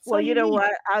 Well, you know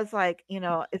what? I was like,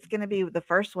 it's going to be the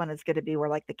first one is going to be where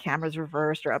like the camera's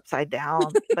reversed or upside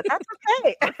down, but that's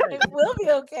okay. It will be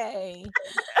okay.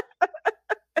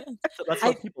 So that's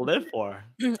what people live for.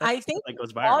 I think that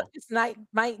goes viral. This night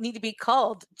might need to be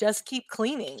called "Just Keep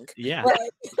Cleaning." Yeah,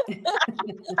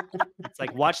 it's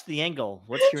like watch the angle.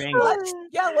 What's your angle?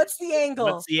 What's the angle?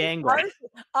 What's the angle?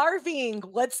 RVing.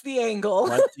 What's the angle?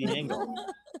 What's the angle?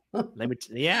 Let me.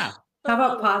 How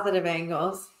about positive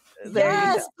angles? There you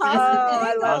Yes, go. positive Oh,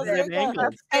 I love angles. There Positive you go. angles.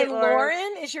 That's great, And Lauren.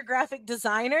 Lauren is your graphic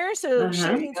designer, so she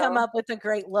There you can come go. up with a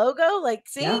great logo. Like,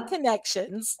 see, Yeah.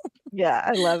 connections. Yeah,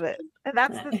 I love it. And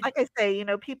that's the, like I say, you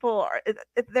know, people are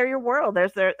they're your world.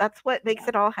 That's what makes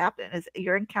it all happen is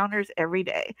your encounters every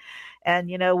day. And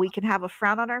you know, we can have a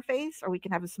frown on our face or we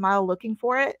can have a smile looking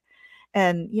for it.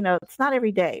 And you know, it's not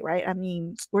every day, right? I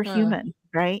mean, we're human,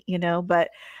 right? You know, but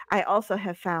I also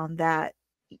have found that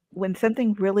when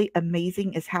something really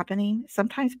amazing is happening,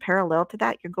 sometimes parallel to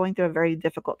that, you're going through a very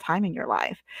difficult time in your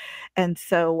life. And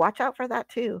so watch out for that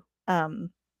too.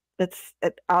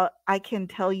 I can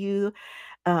tell you,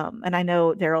 and I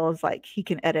know Daryl is like, he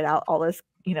can edit out all this,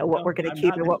 you know, what No, we're going to I'm keep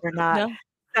not. and what we're not. No.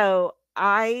 So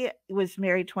I was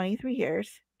married 23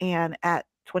 years, and at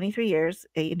 23 years,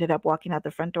 I ended up walking out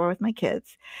the front door with my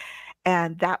kids.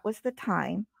 And that was the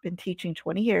time, been teaching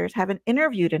 20 years, haven't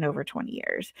interviewed in over 20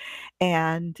 years.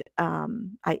 And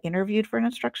I interviewed for an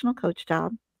instructional coach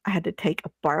job. I had to take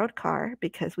a borrowed car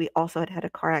because we also had had a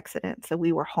car accident. So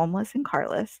we were homeless and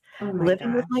carless, Oh my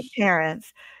living with my gosh.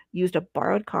 parents, used a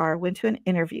borrowed car, went to an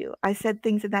interview. I said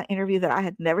things in that interview that I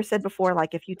had never said before,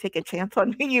 like, if you take a chance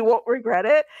on me, you won't regret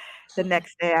it. The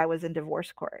next day I was in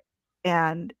divorce court.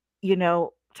 And, you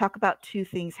know, talk about two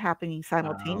things happening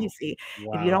simultaneously.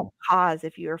 If you don't Wow. pause,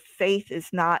 if your faith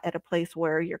is not at a place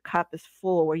where your cup is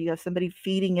full, where you have somebody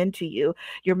feeding into you,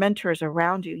 your mentors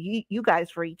around you, you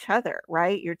guys for each other,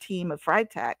 right? Your team of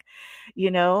friTech, you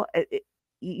know,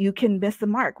 you can miss the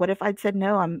mark. What if I'd said,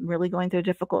 no, I'm really going through a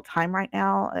difficult time right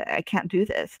now. I can't do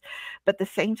this. But at the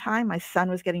same time, my son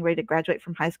was getting ready to graduate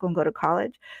from high school and go to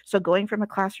college. So going from a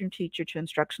classroom teacher to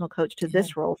instructional coach to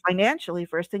this role financially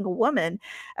for a single woman,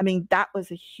 I mean, that was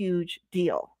a huge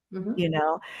deal. Mhm. You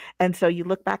know, and so you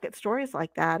look back at stories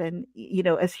like that, and you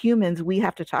know, as humans, we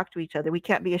have to talk to each other. We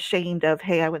can't be ashamed of,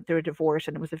 hey, I went through a divorce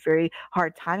and it was a very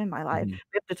hard time in my life. Mhm.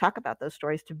 We have to talk about those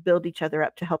stories to build each other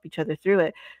up, to help each other through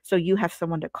it. So you have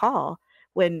someone to call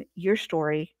when your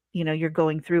story, you know, you're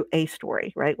going through a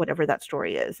story, right? Whatever that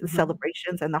story is, the Mhm.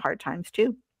 celebrations and the hard times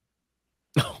too.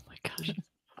 Oh my gosh.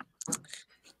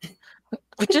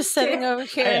 We're just sitting over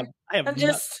here. I am I'm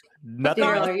just nothing.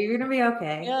 Daryl, are you gonna be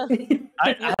okay? Yeah.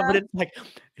 But it's like,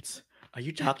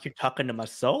 you're talking to my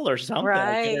soul or something.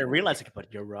 Like, and I Right. realize, like,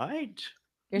 but you're right.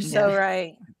 You're Yeah. so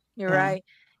right. You're Yeah. right.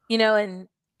 You know, and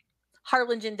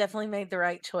Harlingen definitely made the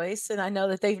right choice. And I know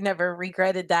that they've never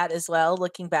regretted that as well,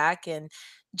 looking back. And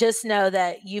just know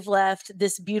that you've left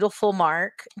this beautiful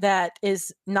mark that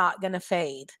is not going to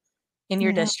fade in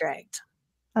your Yeah. district.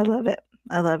 I love it.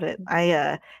 I love it.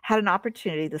 I had an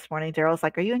opportunity this morning. Daryl's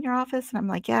like, "Are you in your office?" And I'm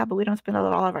like, "Yeah, but we don't spend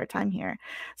all of our time here."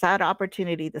 So I had an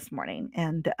opportunity this morning,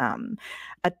 and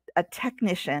a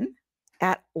technician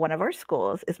at one of our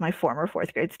schools is my former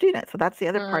fourth grade student. So that's the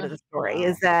other part of the story Wow.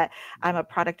 is that I'm a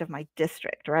product of my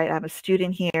district, right? I'm a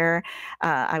student here.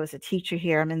 I was a teacher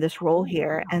here. I'm in this role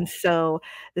here, and so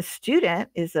the student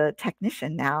is a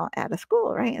technician now at a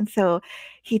school, right? And so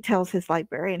he tells his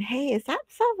librarian, "Hey, is that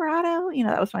Silverado?" You know,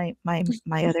 that was my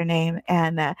other name.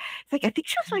 And he's like, "I think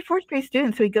she was my fourth grade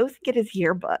student." So he goes to get his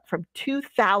yearbook from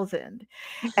 2000,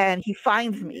 and he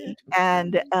finds me.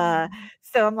 And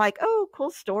so I'm like, "Oh,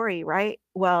 cool story, right?"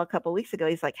 Well, a couple of weeks ago,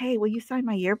 he's like, "Hey, will you sign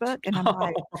my yearbook?" And I'm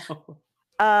like,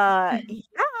 yeah,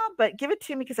 but give it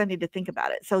to me because I need to think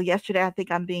about it. So yesterday, I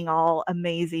think I'm being all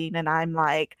amazing, and I'm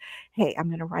like, "Hey, I'm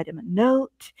gonna write him a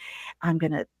note. I'm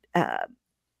gonna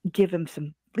give him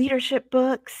some leadership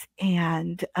books,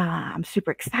 and I'm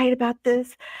super excited about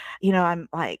this. You know,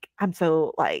 I'm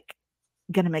so like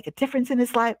gonna make a difference in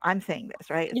his life." I'm saying this,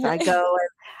 right? So I go and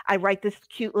I write this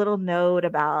cute little note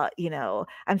about, you know,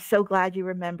 "I'm so glad you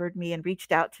remembered me and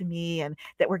reached out to me, and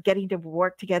that we're getting to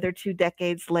work together 2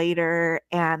 decades later."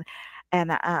 And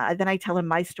then I tell him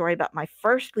my story about my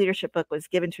first leadership book was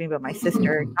given to me by my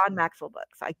sister, John Maxwell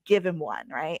books. I give him one,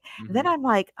 right? And then I'm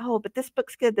like, "Oh, but this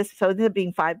book's good." So it ended up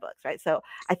being 5 books, right? So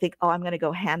I think, "Oh, I'm going to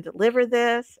go hand deliver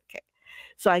this." Okay.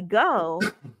 So I go,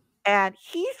 and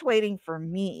he's waiting for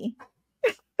me.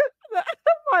 I'm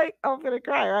like, "Oh, I'm going to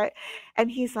cry, right?"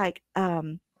 And he's like,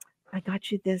 "I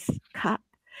got you this cup."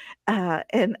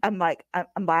 And I'm like,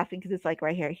 I'm laughing because it's like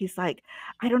right here. He's like,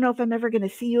 "I don't know if I'm ever going to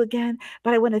see you again,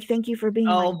 but I want to thank you for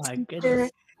being my Oh my teacher.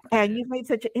 goodness. And you've made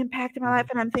such an impact in my life."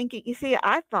 And I'm thinking, you see,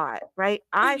 I thought I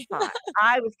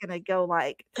was going to go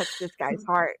like touch this guy's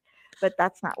heart, but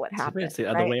that's not what happened. It's the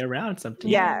other Right? way around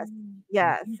sometimes. Yes.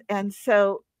 Yes. And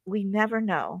so we never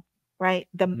know, right?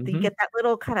 You Mhm. get that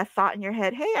little kind of thought in your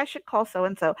head, "Hey, I should call so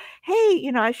and so. Hey,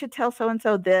 you know, I should tell so and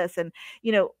so this." And,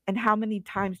 you know, and how many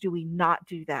times do we not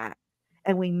do that?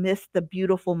 And we miss the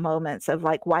beautiful moments of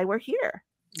like why we're here.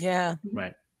 Yeah.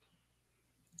 Right.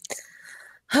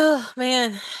 Oh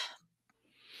man.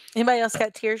 Anybody else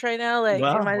got tears right now? Like, am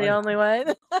Well, I the only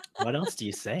one? what else do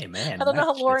you say, man? I don't know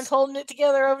how That's Lauren's just holding it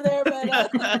together over there,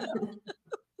 but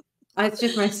It's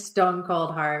just my stone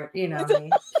cold heart, you know me.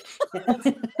 that's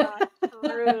not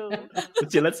true.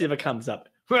 let's see if it comes up.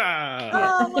 Yeah.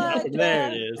 Oh my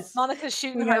There it God. is. Monica's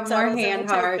shooting We got hearts more at us and hand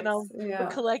we're taking hearts. them. Yeah.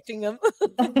 We're collecting them.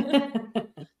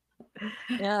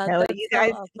 Yeah, No, that's you so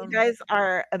you awesome. guys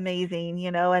are amazing,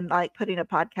 and like putting a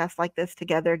podcast like this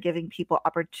together, giving people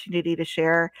opportunity to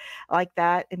share like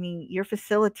that. I mean, you're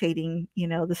facilitating,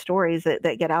 the stories that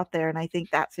get out there. And I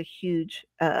think that's a huge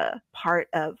part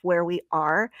of where we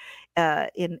are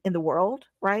in the world,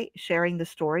 right? Sharing the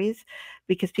stories,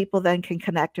 because people then can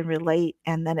connect and relate,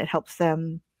 and then it helps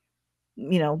them,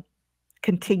 you know,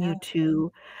 continue Yeah.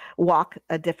 to walk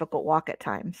a difficult walk at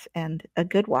times and a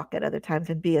good walk at other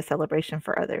times, and be a celebration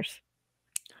for others.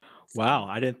 Wow,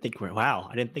 I didn't think of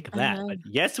I that, know. but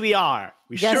yes, we are.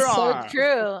 We Yes, sure so are.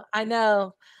 true. I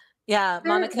know. Yeah,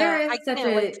 Monica, There I is such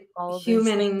can't wait a to all of these things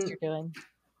human, you're doing.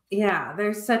 yeah,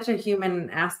 there's such a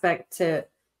human aspect to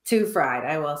fried,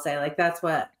 I will say. Like that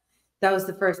was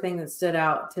the first thing that stood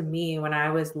out to me when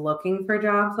I was looking for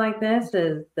jobs like this,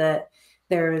 is that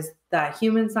there's that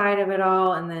human side of it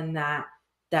all, and then that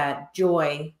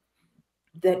joy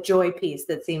piece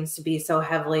that seems to be so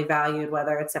heavily valued,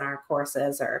 whether it's in our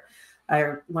courses or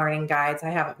our learning guides. I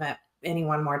haven't met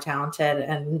anyone more talented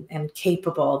and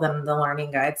capable than the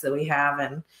learning guides that we have.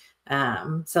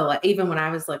 And so like, even when I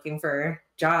was looking for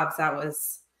jobs, that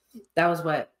was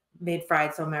what made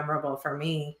fried so memorable for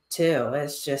me too,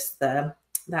 is just that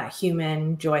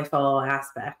human joyful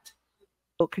aspect.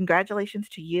 Well, congratulations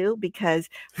to you, because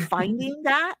finding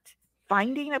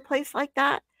a place like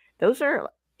that, those are,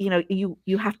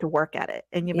 you have to work at it,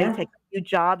 and you may Yeah. take a few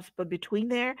jobs, but between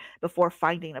there before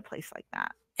finding a place like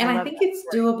that. And I love think that it's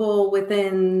story. doable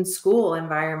within school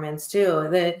environments too.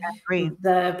 I agree.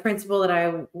 The principal that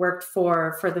I worked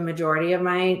for the majority of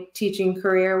my teaching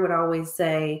career would always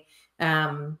say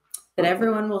that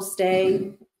everyone will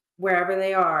stay wherever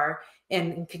they are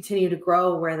and continue to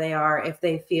grow where they are if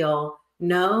they feel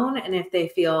known and if they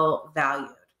feel valued.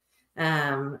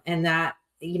 And that,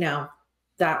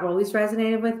 that always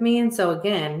resonated with me. And so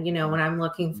again, when I'm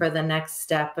looking for the next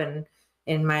step and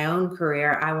in my own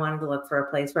career, I wanted to look for a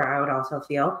place where I would also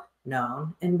feel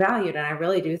known and valued. And I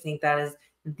really do think that is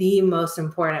the most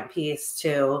important piece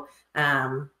to,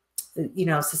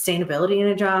 sustainability in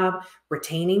a job,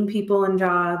 retaining people in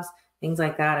jobs, things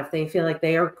like that. If they feel like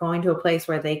they are going to a place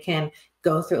where they can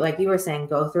go through, like you were saying,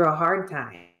 go through a hard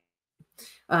time,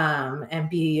 and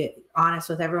be honest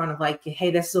with everyone of like,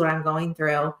 hey, this is what I'm going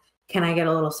through. Can I get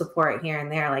a little support here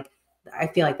and there? Like, I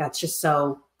feel like that's just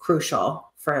so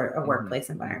crucial for a workplace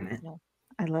environment. Yeah.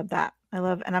 I love that.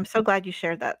 And I'm so glad you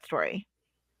shared that story.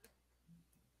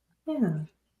 Yeah.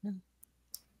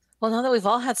 Well, now that we've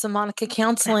all had some Monica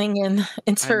counseling and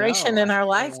inspiration in our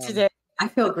life today. I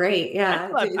feel great.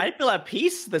 Yeah. I feel at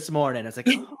peace this morning. It's like,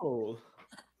 oh.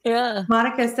 Yeah.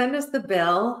 Monica, send us the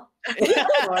bill.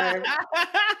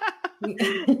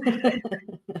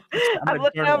 I'm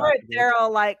looking over at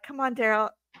Daryl like, come on, Daryl.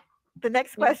 The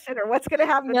next question, or what's going to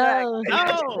happen next?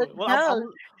 No. Well,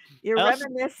 you're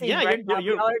reminiscing. Yeah, right now.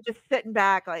 you're Y'all are just sitting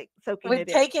back, like soaking it in. We're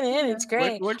taking it in. It's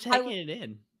great. We're taking it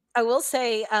in. I will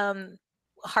say,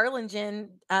 Harlingen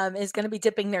is going to be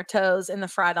dipping their toes in the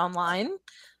Fried Online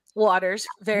waters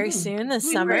very soon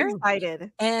this summer. We're excited.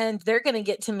 And they're going to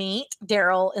get to meet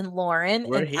Daryl and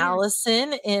Lauren and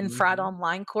Allison in Fried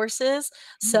Online courses.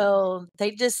 So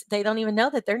they don't even know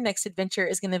that their next adventure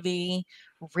is going to be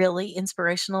really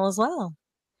inspirational as well.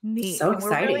 Neat. So and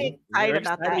exciting. We're really excited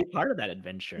about that. To be part of that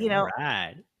adventure.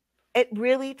 Right. It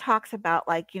really talks about,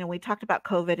 like, we talked about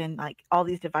COVID and like all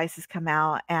these devices come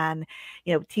out, and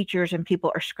teachers and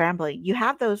people are scrambling. You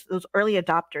have those early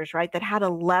adopters, right, that had a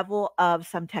level of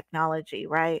some technology,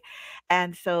 right?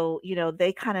 And so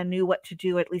they kind of knew what to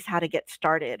do, at least how to get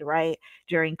started, right,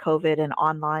 during COVID and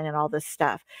online and all this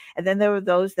stuff. And then there were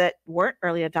those that weren't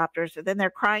early adopters, and then they're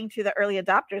crying to the early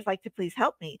adopters like, to please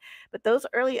help me. But those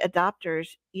early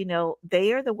adopters,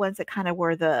 they are the ones that kind of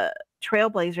were the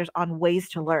trailblazers on ways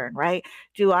to learn, right?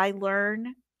 Do I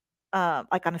learn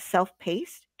like on a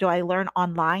self-paced? Do I learn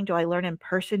online? Do I learn in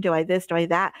person? Do I this? Do I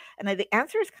that? And the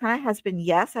answer is kind of has been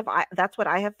yes. That's what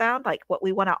I have found, like what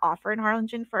we want to offer in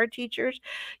Harlingen for our teachers.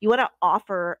 You want to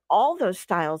offer all those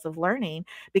styles of learning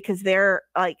because they're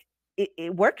like,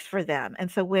 it works for them. And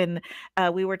so when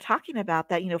we were talking about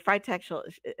that, friEdTech,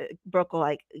 Brooke will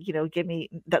like, give me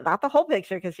not the whole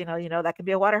picture, because that could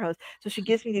be a water hose. So she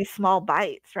gives me these small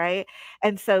bites, right?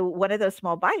 And so one of those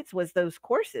small bites was those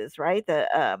courses, right?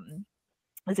 The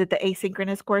is it the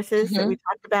asynchronous courses that we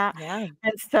talked about? Yeah.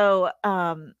 And so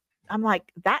I'm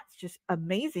like, that's just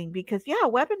amazing because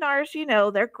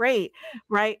webinars, they're great,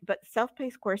 right? But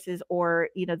self-paced courses or,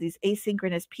 these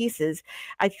asynchronous pieces,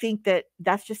 I think that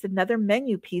that's just another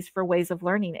menu piece for ways of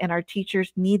learning. And our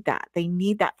teachers need that. They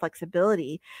need that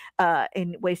flexibility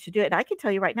in ways to do it. And I can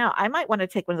tell you right now, I might want to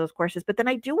take one of those courses, but then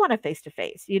I do want a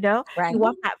face-to-face, Right. you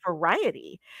want that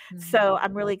variety. So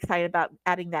I'm really excited about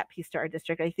adding that piece to our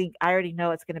district. I think I already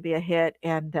know it's going to be a hit.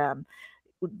 And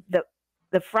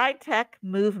the friTech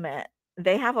movement,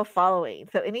 they have a following.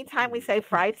 So anytime we say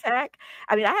friTech,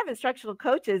 I mean, I have instructional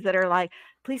coaches that are like,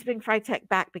 please bring friTech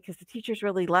back because the teachers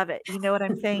really love it. You know what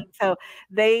I'm saying? So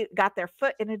they got their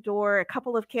foot in a door, a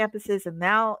couple of campuses, and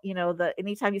now,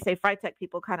 anytime you say friTech,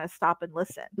 people kind of stop and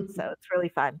listen. So it's really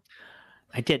fun.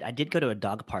 I did go to a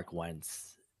dog park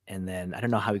once, and then I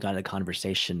don't know how we got into the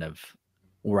conversation of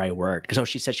where I worked. Because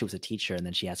she said she was a teacher, and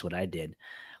then she asked what I did.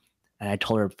 And I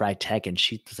told her friTech, and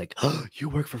she was like, "Oh, you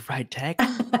work for friTech?"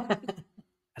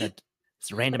 At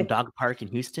this random dog park in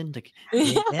Houston? Like,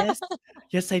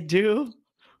 yes, I do.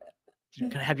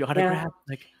 Can I have your autograph?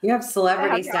 Like, you have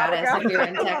celebrity status if you're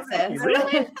in Texas.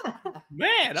 Really?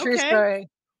 Man, True okay. story.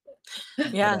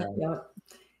 Yeah.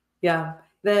 Yeah.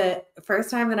 The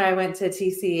first time that I went to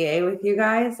TCA with you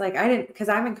guys, like I didn't, because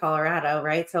I'm in Colorado,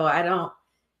 right? So I don't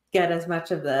get as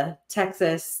much of the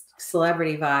Texas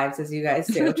celebrity vibes as you guys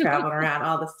do, traveling around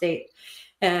all the state.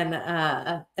 And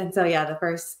so the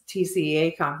first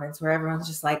TCA conference where everyone's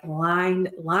just like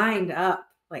lined up,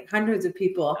 like hundreds of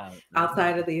people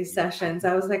outside of these sessions.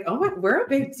 I was like, oh my, we're a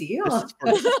big deal.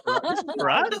 This is for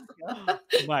us? Oh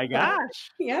my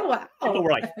gosh. Yeah, wow. People were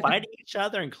like fighting each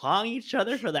other and clawing each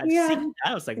other for that seat.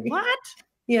 I was like, what?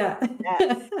 Yeah.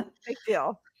 Yes. Big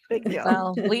deal. Big deal.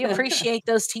 Well, we appreciate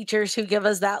those teachers who give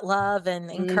us that love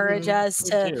and encourage us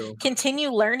to continue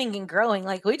learning and growing.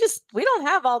 Like we don't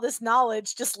have all this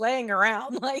knowledge just laying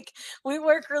around. Like we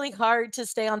work really hard to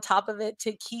stay on top of it,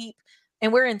 to keep,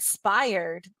 and we're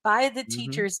inspired by the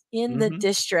teachers in the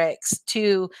districts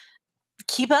to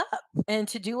keep up and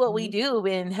to do what we do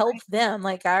and help them.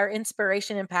 Like our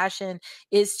inspiration and passion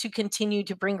is to continue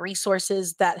to bring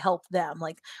resources that help them.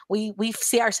 Like we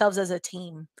see ourselves as a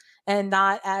team and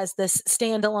not as this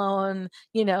standalone,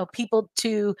 people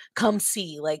to come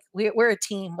see. Like we're a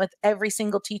team with every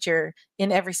single teacher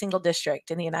in every single district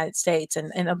in the United States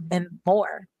and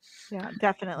more. Yeah,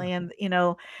 definitely. And,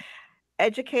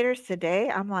 educators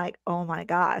today, I'm like, oh my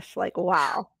gosh, like,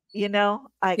 wow,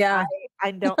 like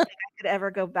I don't think I could ever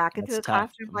go back into the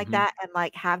classroom like that and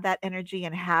like have that energy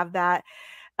and have that,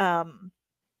 I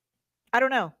don't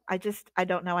know. I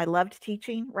don't know. I loved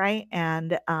teaching. Right.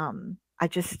 And,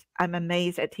 I'm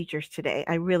amazed at teachers today.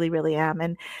 I really, really am.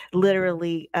 And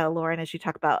literally, Lauren, as you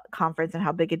talk about conference and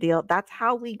how big a deal, that's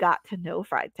how we got to know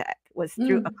friTech, was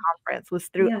through a conference, was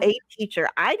through a teacher.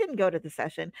 I didn't go to the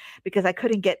session because I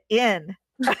couldn't get in.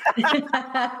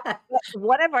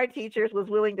 One of our teachers was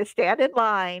willing to stand in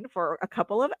line for a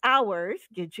couple of hours,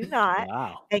 did you not?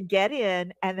 Wow. And get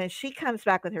in. And then she comes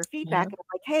back with her feedback. And I'm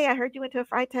like, hey, I heard you went to a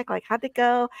friTech. Like, how'd it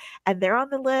go? And they're on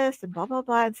the list and blah, blah,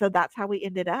 blah. And so that's how we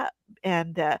ended up.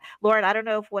 And Lauren, I don't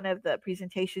know if one of the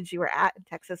presentations you were at in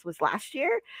Texas was last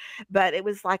year, but it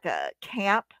was like a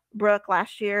camp, Brooke,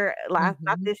 last year, not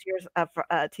this year's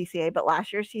TCA, but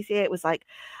last year's TCA. It was like,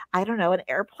 I don't know, an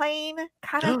airplane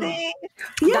kind of thing.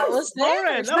 Yes, that was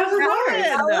Lauren. That was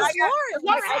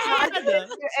Lauren. I got to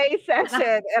a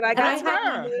session, and I got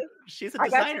to She's a designer. I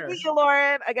got to meet you,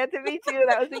 Lauren. I got to meet you.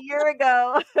 That was a year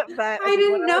ago. But I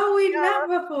didn't know we'd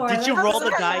met before. Did you roll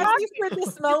the dice? For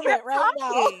this moment right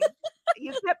now.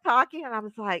 You kept talking, and I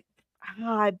was like,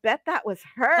 oh, I bet that was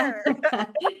her.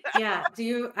 Yeah.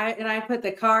 I put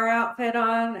the car outfit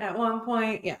on at one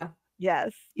point. Yeah.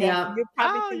 Yes. Yeah. You're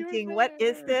probably thinking, what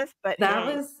is this? But that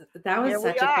was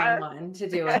such a fun one to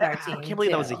do with our team. I can't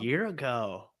believe that was a year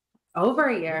ago. Over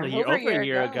a year. Over a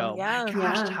year ago. Yeah.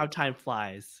 Gosh, how time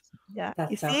flies. Yeah.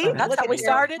 That's you so see? funny. That's how we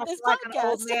started this like an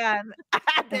old podcast. man.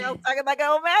 Dale's talking like an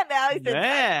old man now. He said,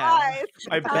 Man,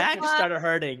 my back started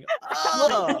hurting.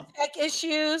 Oh. Tech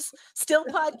issues, still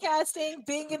podcasting,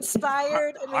 being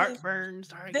inspired. Heartburn,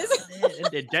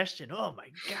 indigestion. Oh my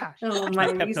gosh. Oh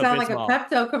my, you sound like a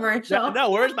Pepto commercial. No,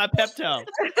 where's my Pepto?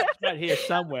 It's right here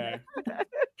somewhere.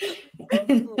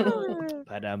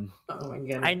 But oh my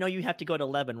goodness. I know you have to go to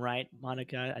 11, right,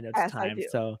 Monica? I know it's time.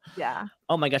 So yeah.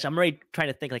 Oh my gosh, I'm already trying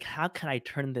to think, like, how can I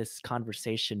turn this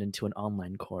conversation into an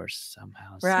online course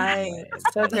somehow? Right.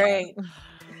 So great.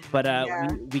 But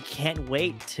we can't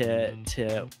wait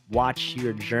to watch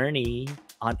your journey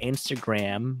on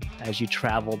Instagram as you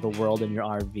travel the world in your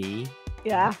RV.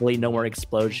 Yeah. Hopefully no more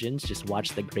explosions. Just watch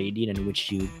the gradient in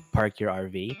which you park your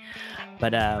RV.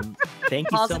 But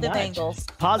thank you so Positive much. angles.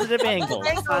 Positive angles.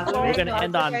 We're going to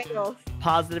end on angles.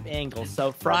 positive angles.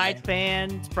 So Fried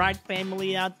fans, Fried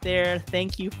family out there,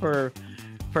 thank you for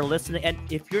listening. And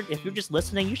if you're just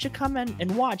listening, you should come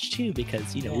and watch too,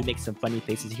 because we make some funny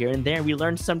faces here and there. We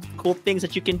learned some cool things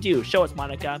that you can do. Show us,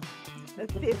 Monica.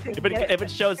 Let's see if If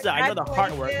it shows up, I know the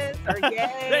heart works.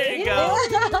 There you go.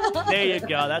 There you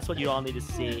go. That's what you all need to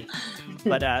see.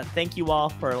 But thank you all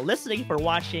for listening, for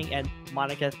watching, and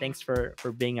Monica, thanks for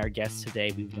being our guest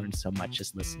today. We've learned so much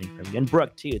just listening from you, and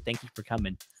Brooke too. Thank you for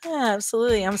coming. Yeah,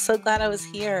 absolutely. I'm so glad I was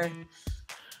here.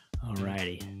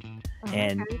 Alrighty,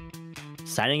 and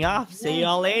signing off. See you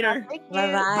all later. Thank you.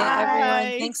 Bye-bye,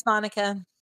 everyone. Thanks, Monica.